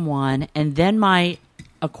OM1 and then my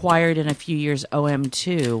acquired in a few years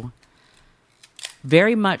OM2,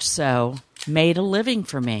 very much so, made a living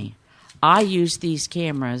for me. I used these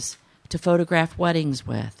cameras to photograph weddings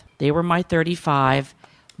with. They were my 35,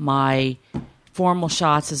 my formal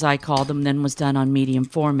shots as I called them, then was done on medium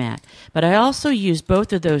format. But I also used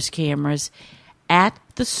both of those cameras at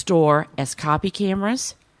the store as copy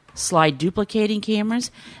cameras, slide duplicating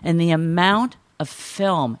cameras, and the amount of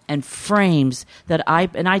film and frames that I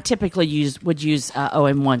typically would use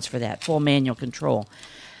OM1s for that, full manual control.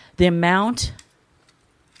 The amount,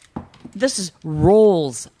 this is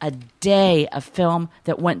rolls a day of film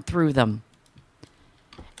that went through them.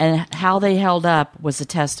 And how they held up was a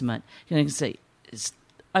testament. You can say,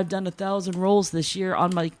 I've done 1,000 rolls this year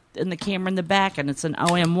in the camera in the back, and it's an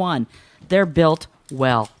OM1. They're built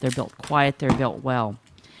well. They're built quiet. They're built well.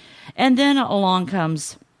 And then along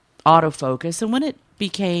comes autofocus, and when it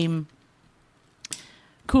became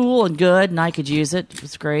cool and good and I could use it, it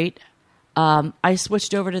was great, I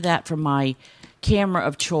switched over to that from my camera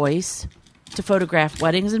of choice to photograph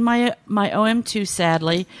weddings, and my OM2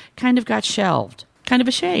 sadly kind of got shelved. Kind of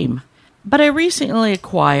a shame. But I recently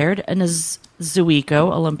acquired a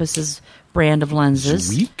Zuiko, Olympus's brand of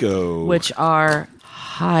lenses, Zuiko, which are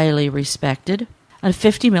highly respected. A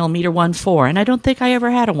 50mm 1.4, and I don't think I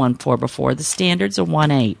ever had a 1.4 before. The standard's a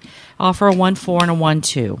 1.8. Offer a 1.4 and a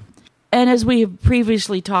 1.2. And as we have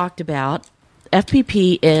previously talked about,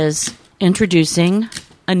 FPP is introducing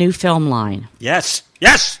a new film line. Yes.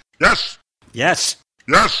 Yes. Yes. Yes.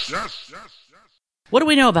 Yes. Yes. Yes. What do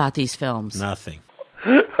we know about these films? Nothing.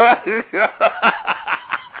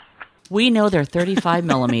 We know they're 35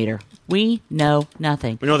 millimeter. We know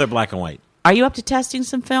nothing. We know they're black and white. Are you up to testing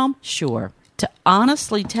some film? Sure. To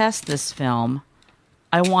honestly test this film,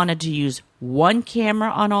 I wanted to use one camera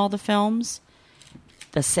on all the films,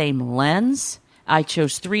 the same lens. I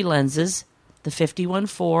chose 3 lenses, the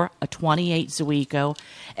 51.4, a 28 Zuiko,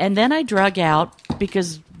 and then I drug out,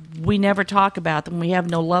 because we never talk about them, we have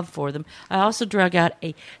no love for them, I also drug out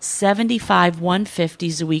a 75-150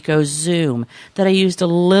 Zuiko zoom that I used a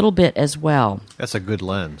little bit as well. That's a good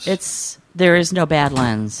lens. There is no bad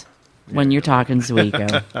lens when you're talking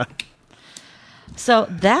Zuiko. So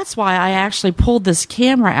that's why I actually pulled this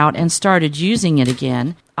camera out and started using it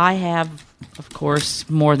again. I have, of course,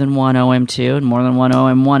 more than one OM2 and more than one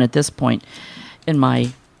OM1 at this point in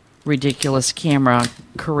my ridiculous camera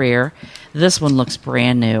career. This one looks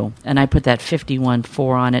brand new, and I put that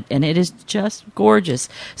 51.4 on it, and it is just gorgeous.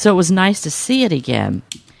 So it was nice to see it again.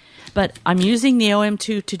 But I'm using the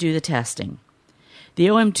OM2 to do the testing. The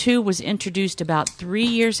OM2 was introduced about 3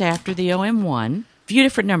 years after the OM1. Few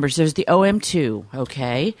different numbers. There's the OM2,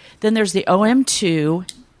 okay? Then there's the OM2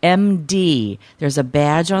 MD. There's a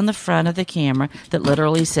badge on the front of the camera that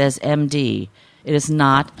literally says MD. It is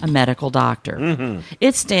not a medical doctor. Mm-hmm.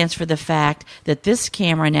 It stands for the fact that this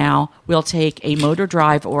camera now will take a motor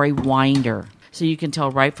drive or a winder. So you can tell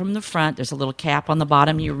right from the front, there's a little cap on the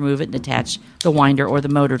bottom, you remove it and attach the winder or the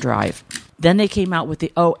motor drive. Then they came out with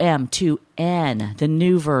the OM2N, the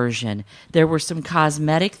new version. There were some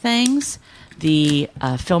cosmetic things. The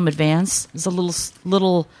Film Advance is a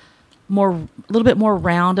little bit more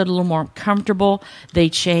rounded, a little more comfortable. They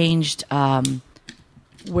changed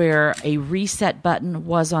where a reset button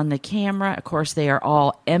was on the camera. Of course, they are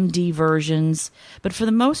all MD versions, but for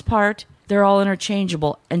the most part, they're all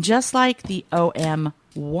interchangeable. And just like the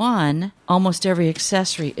OM1, almost every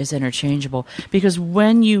accessory is interchangeable, because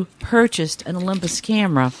when you purchased an Olympus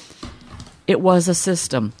camera, it was a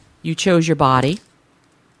system. You chose your body.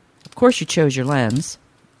 Of course, you chose your lens.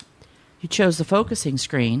 You chose the focusing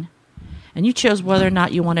screen. And you chose whether or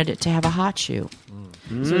not you wanted it to have a hot shoe.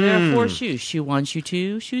 So there are 4 shoes. Shoe 1, shoe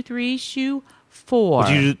 2, shoe 3, shoe 4.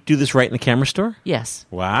 Did you do this right in the camera store? Yes.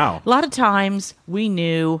 Wow. A lot of times we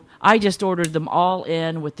knew. I just ordered them all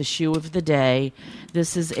in with the shoe of the day.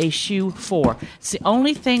 This is a shoe 4. It's the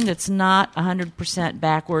only thing that's not 100%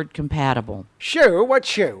 backward compatible. Shoe? What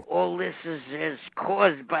shoe? All this is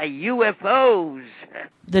caused by UFOs.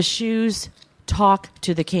 The shoes talk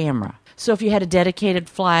to the camera. So if you had a dedicated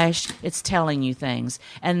flash, it's telling you things.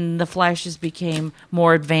 And the flashes became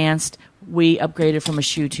more advanced. We upgraded from a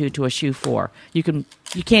shoe 2 to a shoe 4. You can't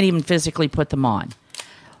even physically put them on.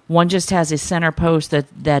 One just has a center post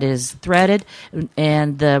that is threaded,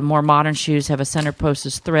 and the more modern shoes have a center post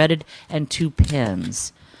that's threaded and 2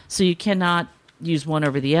 pins. So you cannot use one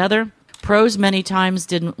over the other. Pros many times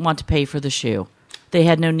didn't want to pay for the shoe. They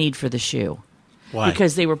had no need for the shoe. Why?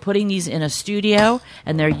 Because they were putting these in a studio,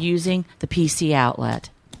 and they're using the PC outlet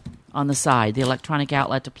on the side, the electronic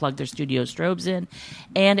outlet to plug their studio strobes in.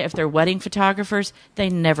 And if they're wedding photographers, they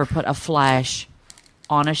never put a flash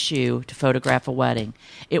on a shoe to photograph a wedding.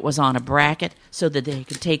 It was on a bracket so that they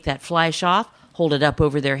could take that flash off, hold it up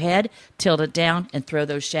over their head, tilt it down, and throw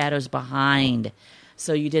those shadows behind.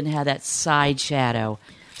 So you didn't have that side shadow.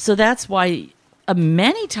 So that's why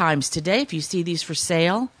many times today, if you see these for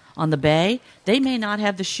sale on the bay, they may not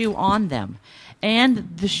have the shoe on them.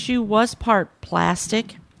 And the shoe was part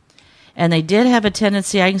plastic, and they did have a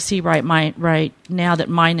tendency, I can see right now that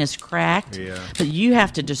mine is cracked, but you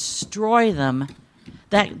have to destroy them.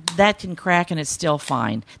 That can crack and it's still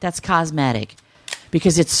fine. That's cosmetic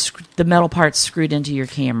because it's the metal part's screwed into your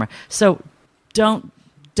camera. So don't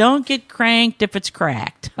get cranked if it's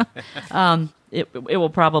cracked. It will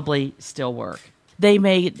probably still work. They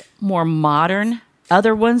made more modern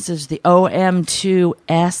other ones. There's the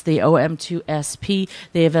OM2S, the OM2SP.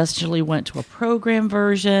 They eventually went to a program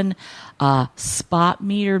version, spot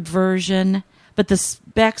metered version. But the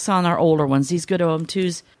specs on our older ones, these good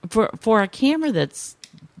OM2s, for a camera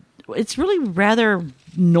it's really rather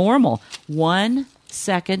normal. 1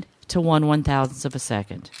 second to 1/1000th of a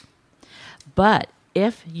second. But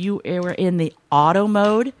if you were in the auto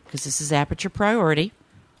mode, because this is aperture priority,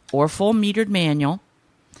 or full metered manual,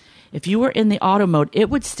 if you were in the auto mode, it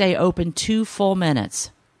would stay open 2 full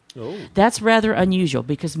minutes. Oh. That's rather unusual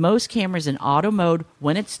because most cameras in auto mode,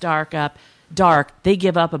 when it's dark, they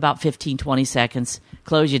give up about 15-20 seconds,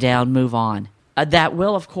 close you down, move on. That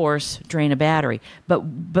will, of course, drain a battery.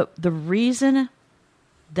 But the reason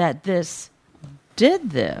that this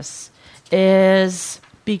did this is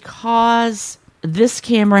because This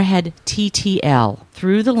camera had TTL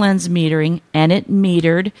through the lens metering, and it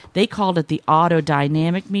metered. They called it the auto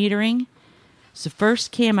dynamic metering. It's the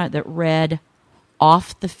first camera that read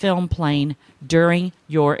off the film plane during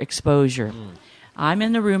your exposure. I'm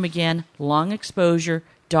in the room again, long exposure,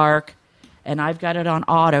 dark, and I've got it on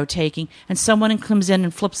auto taking, and someone comes in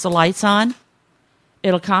and flips the lights on.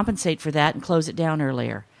 It'll compensate for that and close it down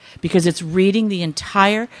earlier because it's reading the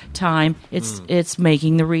entire time it's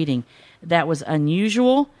making the reading. That was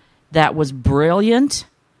unusual. That was brilliant.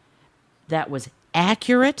 That was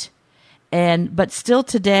accurate. But still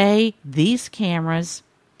today, these cameras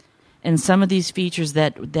and some of these features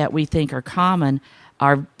that we think are common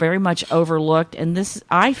are very much overlooked. And this,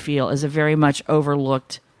 I feel, is a very much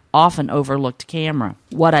often overlooked camera.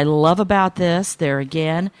 What I love about this, there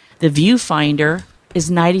again, the viewfinder is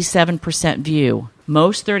 97% view.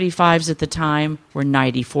 Most 35s at the time were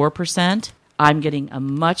 94%. I'm getting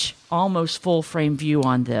a almost full frame view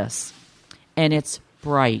on this. And it's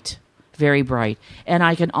bright, very bright. And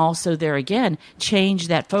I can also, there again, change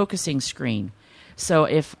that focusing screen. So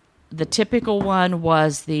if the typical one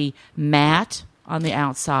was the matte on the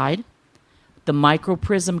outside, the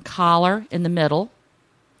microprism collar in the middle.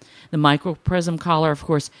 The microprism collar, of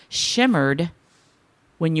course, shimmered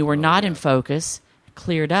when you were not in focus,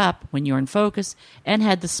 cleared up when you were in focus, and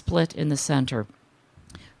had the split in the center.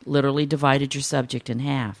 Literally divided your subject in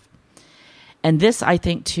half. And this, I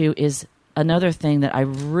think, too, is another thing that I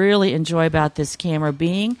really enjoy about this camera,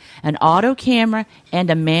 being an auto camera and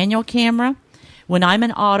a manual camera. When I'm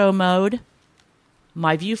in auto mode,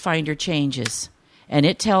 my viewfinder changes. And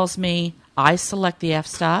it tells me, I select the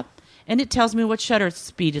f-stop, and it tells me what shutter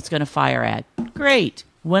speed it's going to fire at. Great.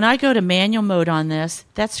 When I go to manual mode on this,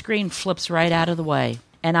 that screen flips right out of the way,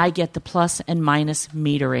 and I get the plus and minus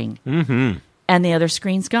metering. Mm-hmm. And the other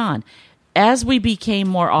screen's gone. As we became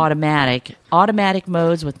more automatic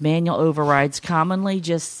modes with manual overrides commonly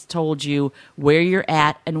just told you where you're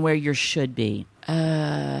at and where you should be.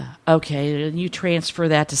 Okay, you transfer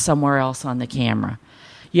that to somewhere else on the camera.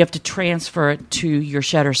 You have to transfer it to your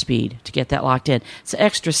shutter speed to get that locked in. It's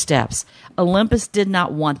extra steps. Olympus did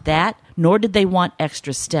not want that, nor did they want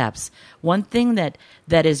extra steps. One thing that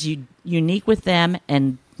is unique with them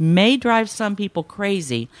and may drive some people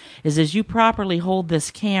crazy is as you properly hold this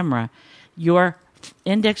camera, your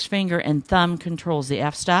index finger and thumb controls the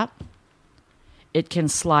f-stop. It can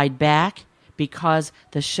slide back because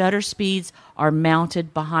the shutter speeds are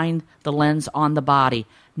mounted behind the lens on the body,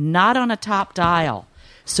 not on a top dial.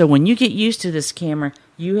 So when you get used to this camera,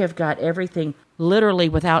 you have got everything literally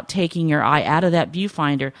without taking your eye out of that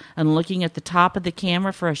viewfinder and looking at the top of the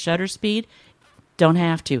camera for a shutter speed. Don't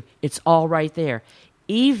have to. It's all right there.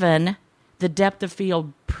 Even the depth of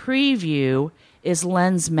field preview is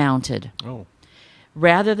lens mounted. Oh.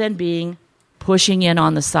 Rather than being pushing in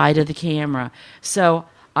on the side of the camera. So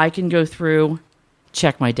I can go through,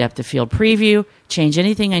 check my depth of field preview, change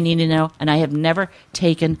anything I need to know, and I have never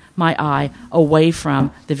taken my eye away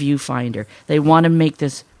from the viewfinder. They want to make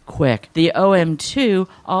this quick. The OM2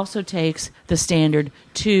 also takes the standard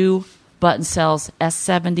 2 button cells,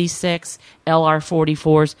 S76,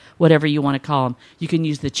 LR44s, whatever you want to call them. You can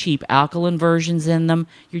use the cheap alkaline versions in them.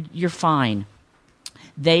 You're fine.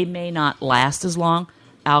 They may not last as long.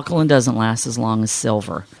 Alkaline doesn't last as long as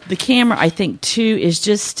silver. The camera, I think, too, is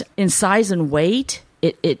just in size and weight.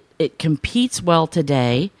 It competes well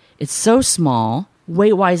today. It's so small,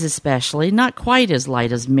 weight-wise especially, not quite as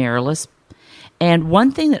light as mirrorless. And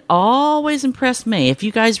one thing that always impressed me, if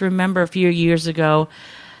you guys remember a few years ago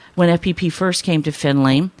when FPP first came to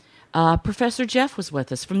Finley, Professor Jeff was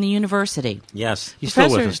with us from the university. Yes, he's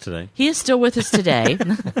still with us today. He is still with us today,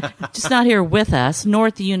 just not here with us, nor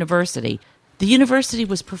at the university. The university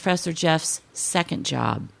was Professor Jeff's second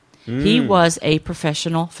job. He was a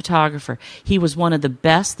professional photographer. He was one of the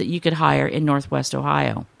best that you could hire in Northwest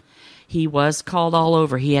Ohio. He was called all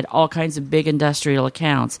over. He had all kinds of big industrial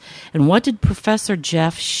accounts. And what did Professor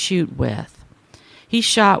Jeff shoot with? He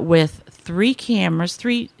shot with 3 cameras.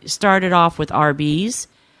 3 started off with RBs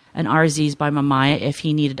and RZs by Mamiya if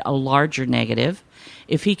he needed a larger negative.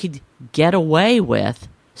 If he could get away with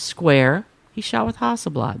square, he shot with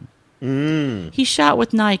Hasselblad. He shot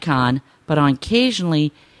with Nikon, but on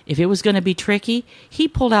occasionally, if it was going to be tricky, he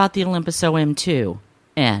pulled out the Olympus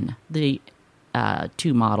OM2N, the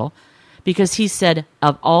 2 model, because he said,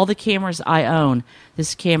 of all the cameras I own,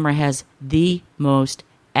 this camera has the most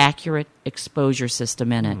accurate exposure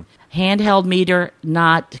system in it. Handheld meter,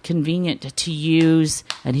 not convenient to use,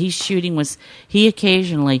 and he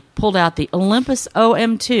occasionally pulled out the Olympus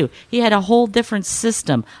OM2. He had a whole different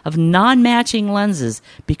system of non-matching lenses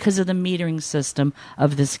because of the metering system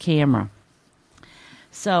of this camera.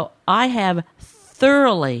 So I have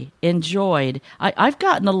thoroughly enjoyed. I've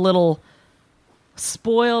gotten a little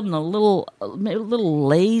spoiled and a little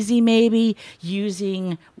lazy maybe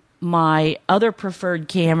using my other preferred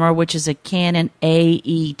camera, which is a Canon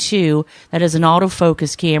AE2 that is an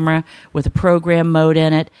autofocus camera with a program mode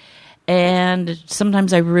in it. And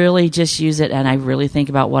sometimes I really just use it and I really think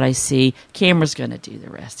about what I see. Camera's going to do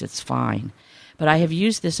the rest. It's fine. But I have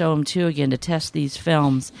used this OM2 again to test these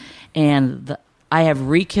films, and I have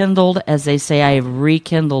rekindled, as they say, I have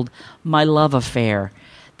rekindled my love affair.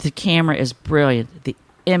 The camera is brilliant. The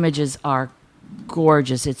images are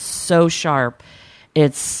gorgeous. It's so sharp.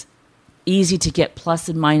 It's easy to get plus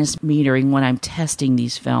and minus metering when I'm testing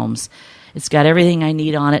these films. It's got everything I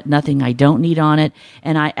need on it, nothing I don't need on it.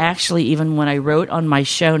 And I actually, even when I wrote on my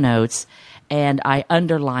show notes and I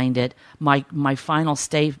underlined it, my final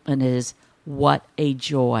statement is, what a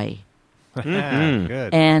joy.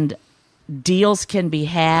 Good. And deals can be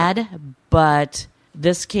had, but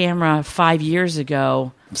this camera 5 years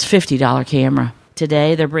ago was a $50 camera.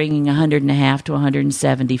 Today they're bringing $150 to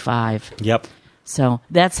 $175. Yep. So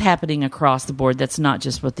that's happening across the board. That's not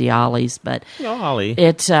just with the Ollies, but Ollie.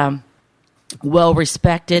 It's well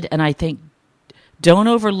respected, and I think don't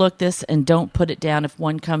overlook this and don't put it down if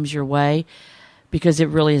one comes your way, because it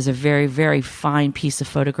really is a very, very fine piece of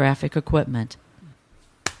photographic equipment.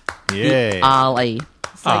 Yay. The Ollie.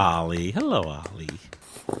 It's like, Ollie. Hello, Ollie.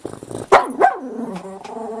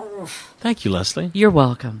 Thank you, Leslie. You're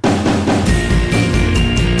welcome.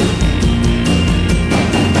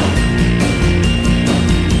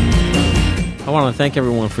 I want to thank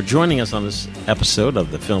everyone for joining us on this episode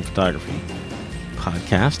of the Film Photography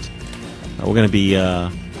Podcast. We're going to be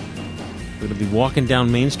walking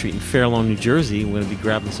down Main Street in Fair Lawn, New Jersey. We're going to be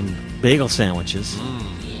grabbing some bagel sandwiches.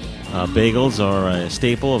 Bagels are a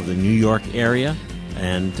staple of the New York area,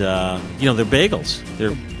 and they're bagels.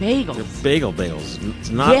 They're bagels. They're bagels.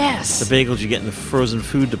 It's not the bagels you get in the frozen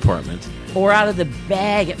food department. Or out of the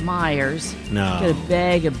bag at Myers. No. Get a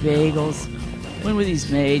bag of bagels. When were these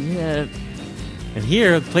made? And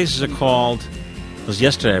here, the places are called, because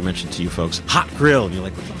yesterday I mentioned to you folks, Hot Grill. And you're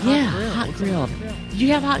like, what's a Hot Grill. You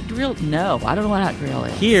have Hot Grill? No, I don't know what Hot Grill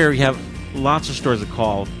is. Here, you have lots of stores that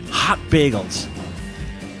call Hot Bagels.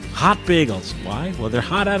 Hot Bagels. Why? Well, they're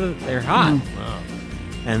hot. Wow.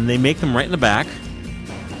 And they make them right in the back.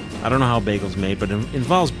 I don't know how a bagel's made, but it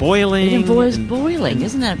involves boiling. It involves boiling.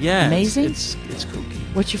 Isn't that amazing? It's kooky.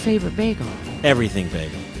 What's your favorite bagel? Everything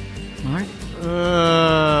bagel. Mark?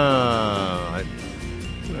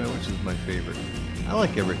 Which is my favorite? I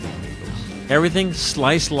like everything bagels. Everything,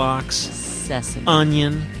 sliced lox, sesame,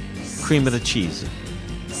 onion, cream of the cheese.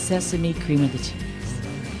 Sesame, cream of the cheese.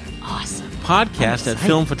 Awesome. Podcast at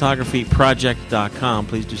filmphotographyproject.com.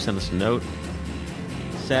 Please do send us a note.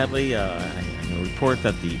 Sadly, I report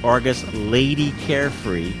that the Argus Lady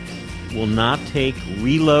Carefree will not take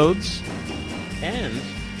reloads, and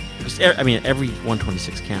because every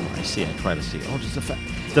 126 camera I see, I try to see. Just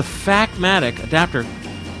the Factmatic adapter,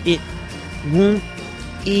 it won't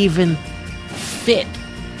even fit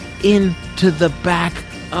into the back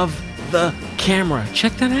of the camera.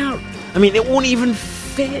 Check that out. It won't even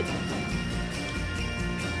fit.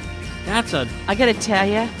 I gotta tell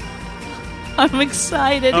you, I'm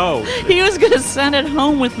excited. Oh. He was gonna send it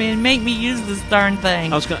home with me and make me use this darn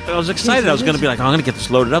thing. I was excited. I was gonna be like, I'm gonna get this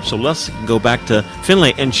loaded up so Leslie can go back to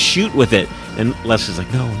Finlay and shoot with it. And Leslie's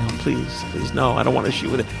like, no, please, no, I don't want to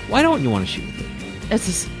shoot with it. Why don't you want to shoot with it?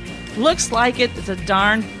 Looks like it. It's a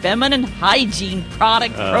darn feminine hygiene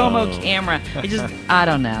product promo camera. I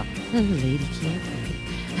don't know. Lady Carefree.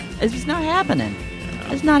 It's just not happening.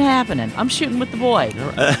 It's not happening. I'm shooting with the boy.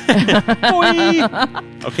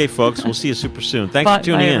 Okay, folks, we'll see you super soon. Thanks for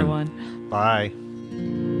tuning in. Everyone. Bye.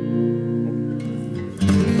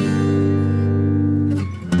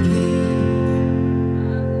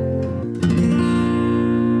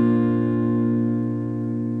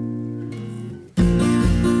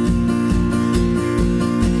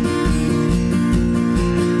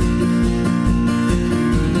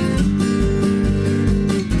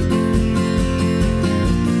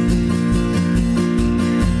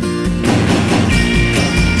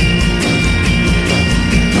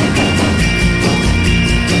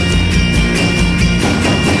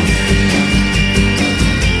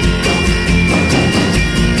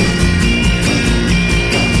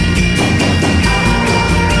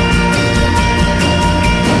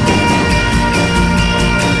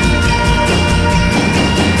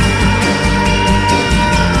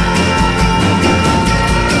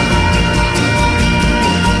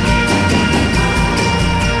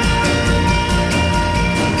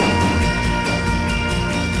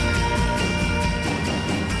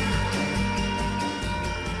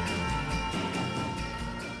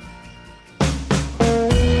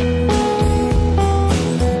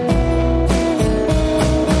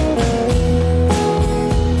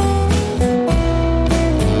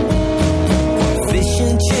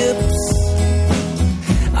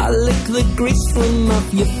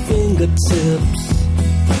 off your fingertips.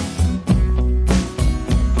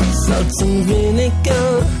 Salt and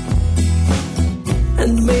vinegar,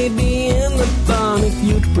 and maybe in the barn if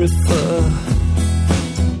you'd prefer.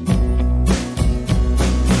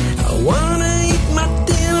 I wanna eat my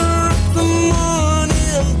dinner off the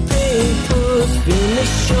morning papers,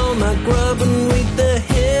 finish all my grub and read the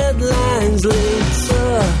headlines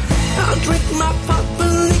later. I'll drink my pop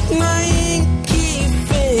and lick my inky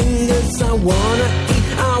fingers. I wanna eat,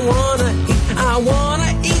 I wanna eat, I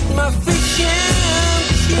wanna eat my fish and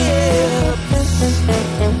chips.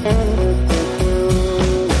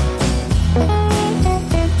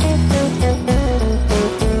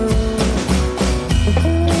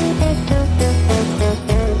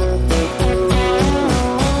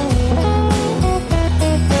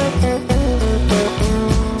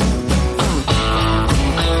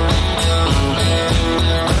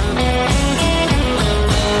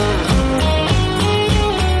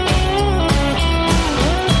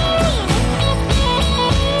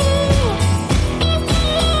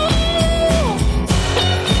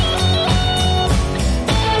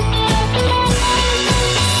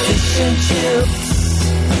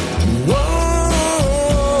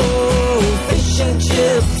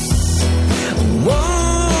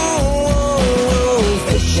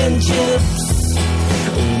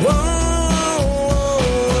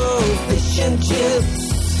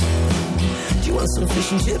 Some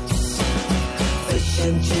fish and chips, fish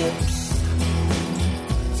and chips,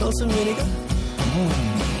 salt and vinegar,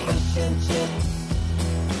 fish and chips.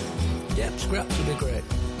 Yep, scraps would be great.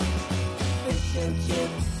 Fish and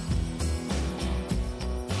chips,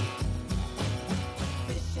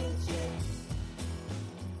 fish and chips,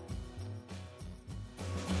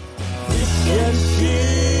 fish and chips.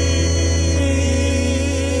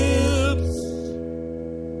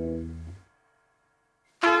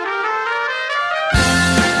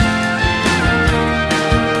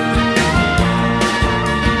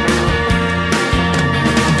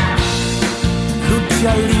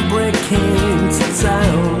 Libre came to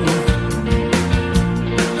town,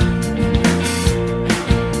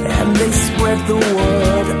 and they spread the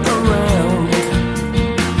word around.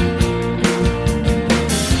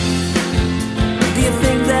 Do you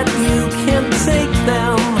think that you can take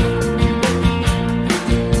them?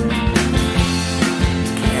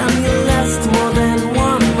 Can you last more than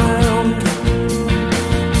one round?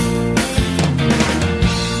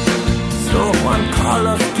 So Juan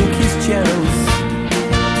Carlos took his chance.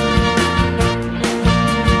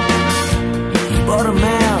 Bought a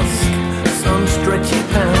mask, some stretchy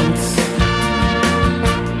pants,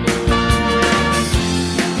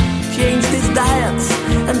 changed his diet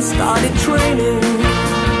and started training.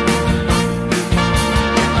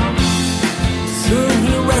 Soon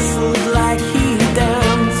he wrestled like he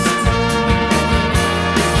danced.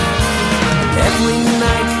 Every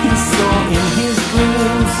night he saw in his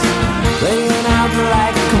dreams, playing out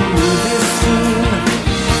like a movie scene.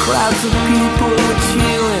 Crowds of people were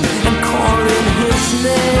cheering and calling his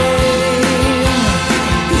name.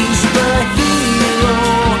 He's the hero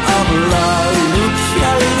of La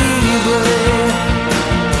Lucha Libre.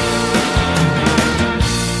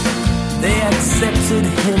 They accepted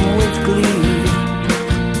him with glee,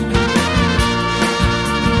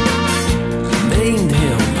 named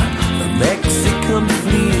him the Mexican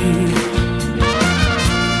Flea.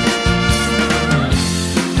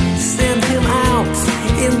 Sent him out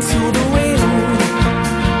into the ring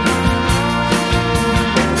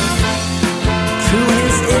to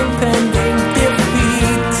his impending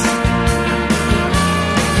defeat.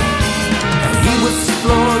 And he was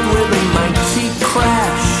floored with a mighty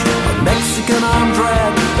crash, a Mexican arm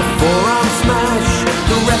drag, a forearm smash.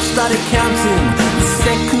 The ref started counting, the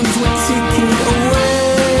seconds were ticking away.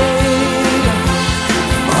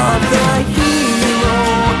 For the hero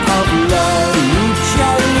of La Lucha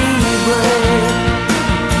Libre.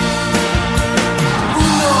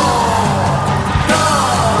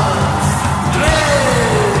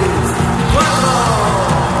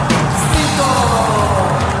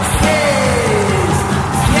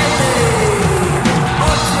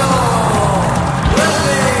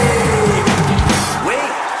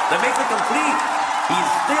 Wait, that makes it complete.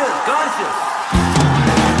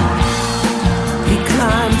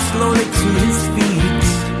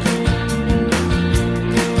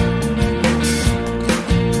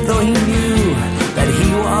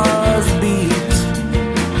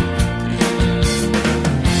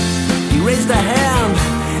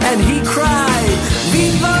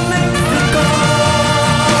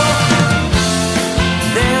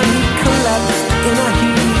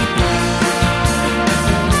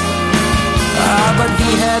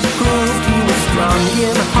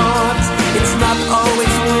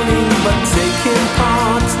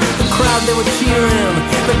 were cheering,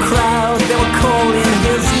 the crowd, they were calling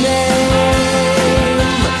his name.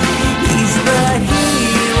 He's the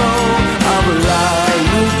hero of La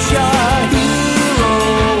Lucha, hero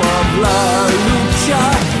of La Lucha,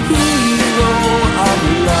 hero of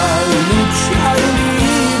La Lucha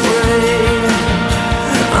Libre.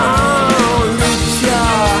 Oh, Lucha,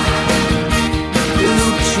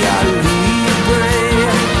 Lucha Libre,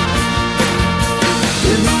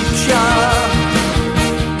 Lucha,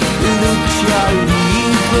 Lucha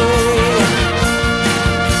Libre.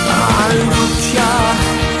 Ah, Lucha,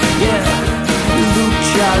 yeah,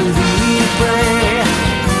 Lucha Libre.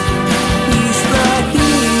 He's the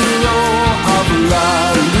hero of La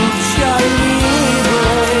Lucha Libre.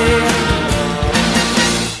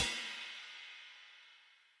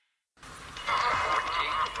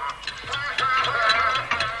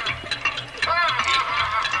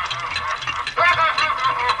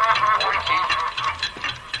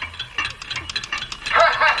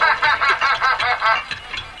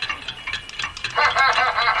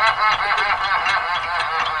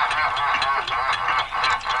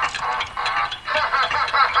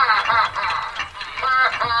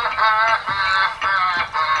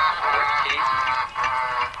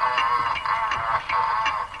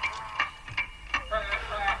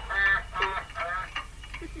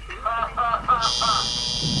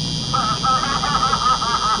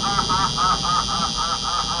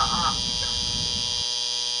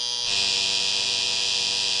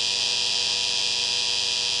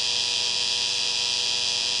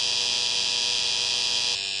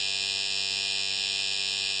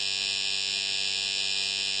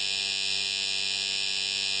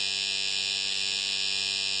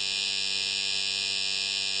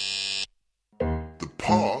 The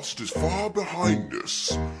past is far behind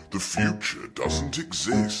us. The future doesn't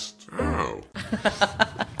exist. Oh.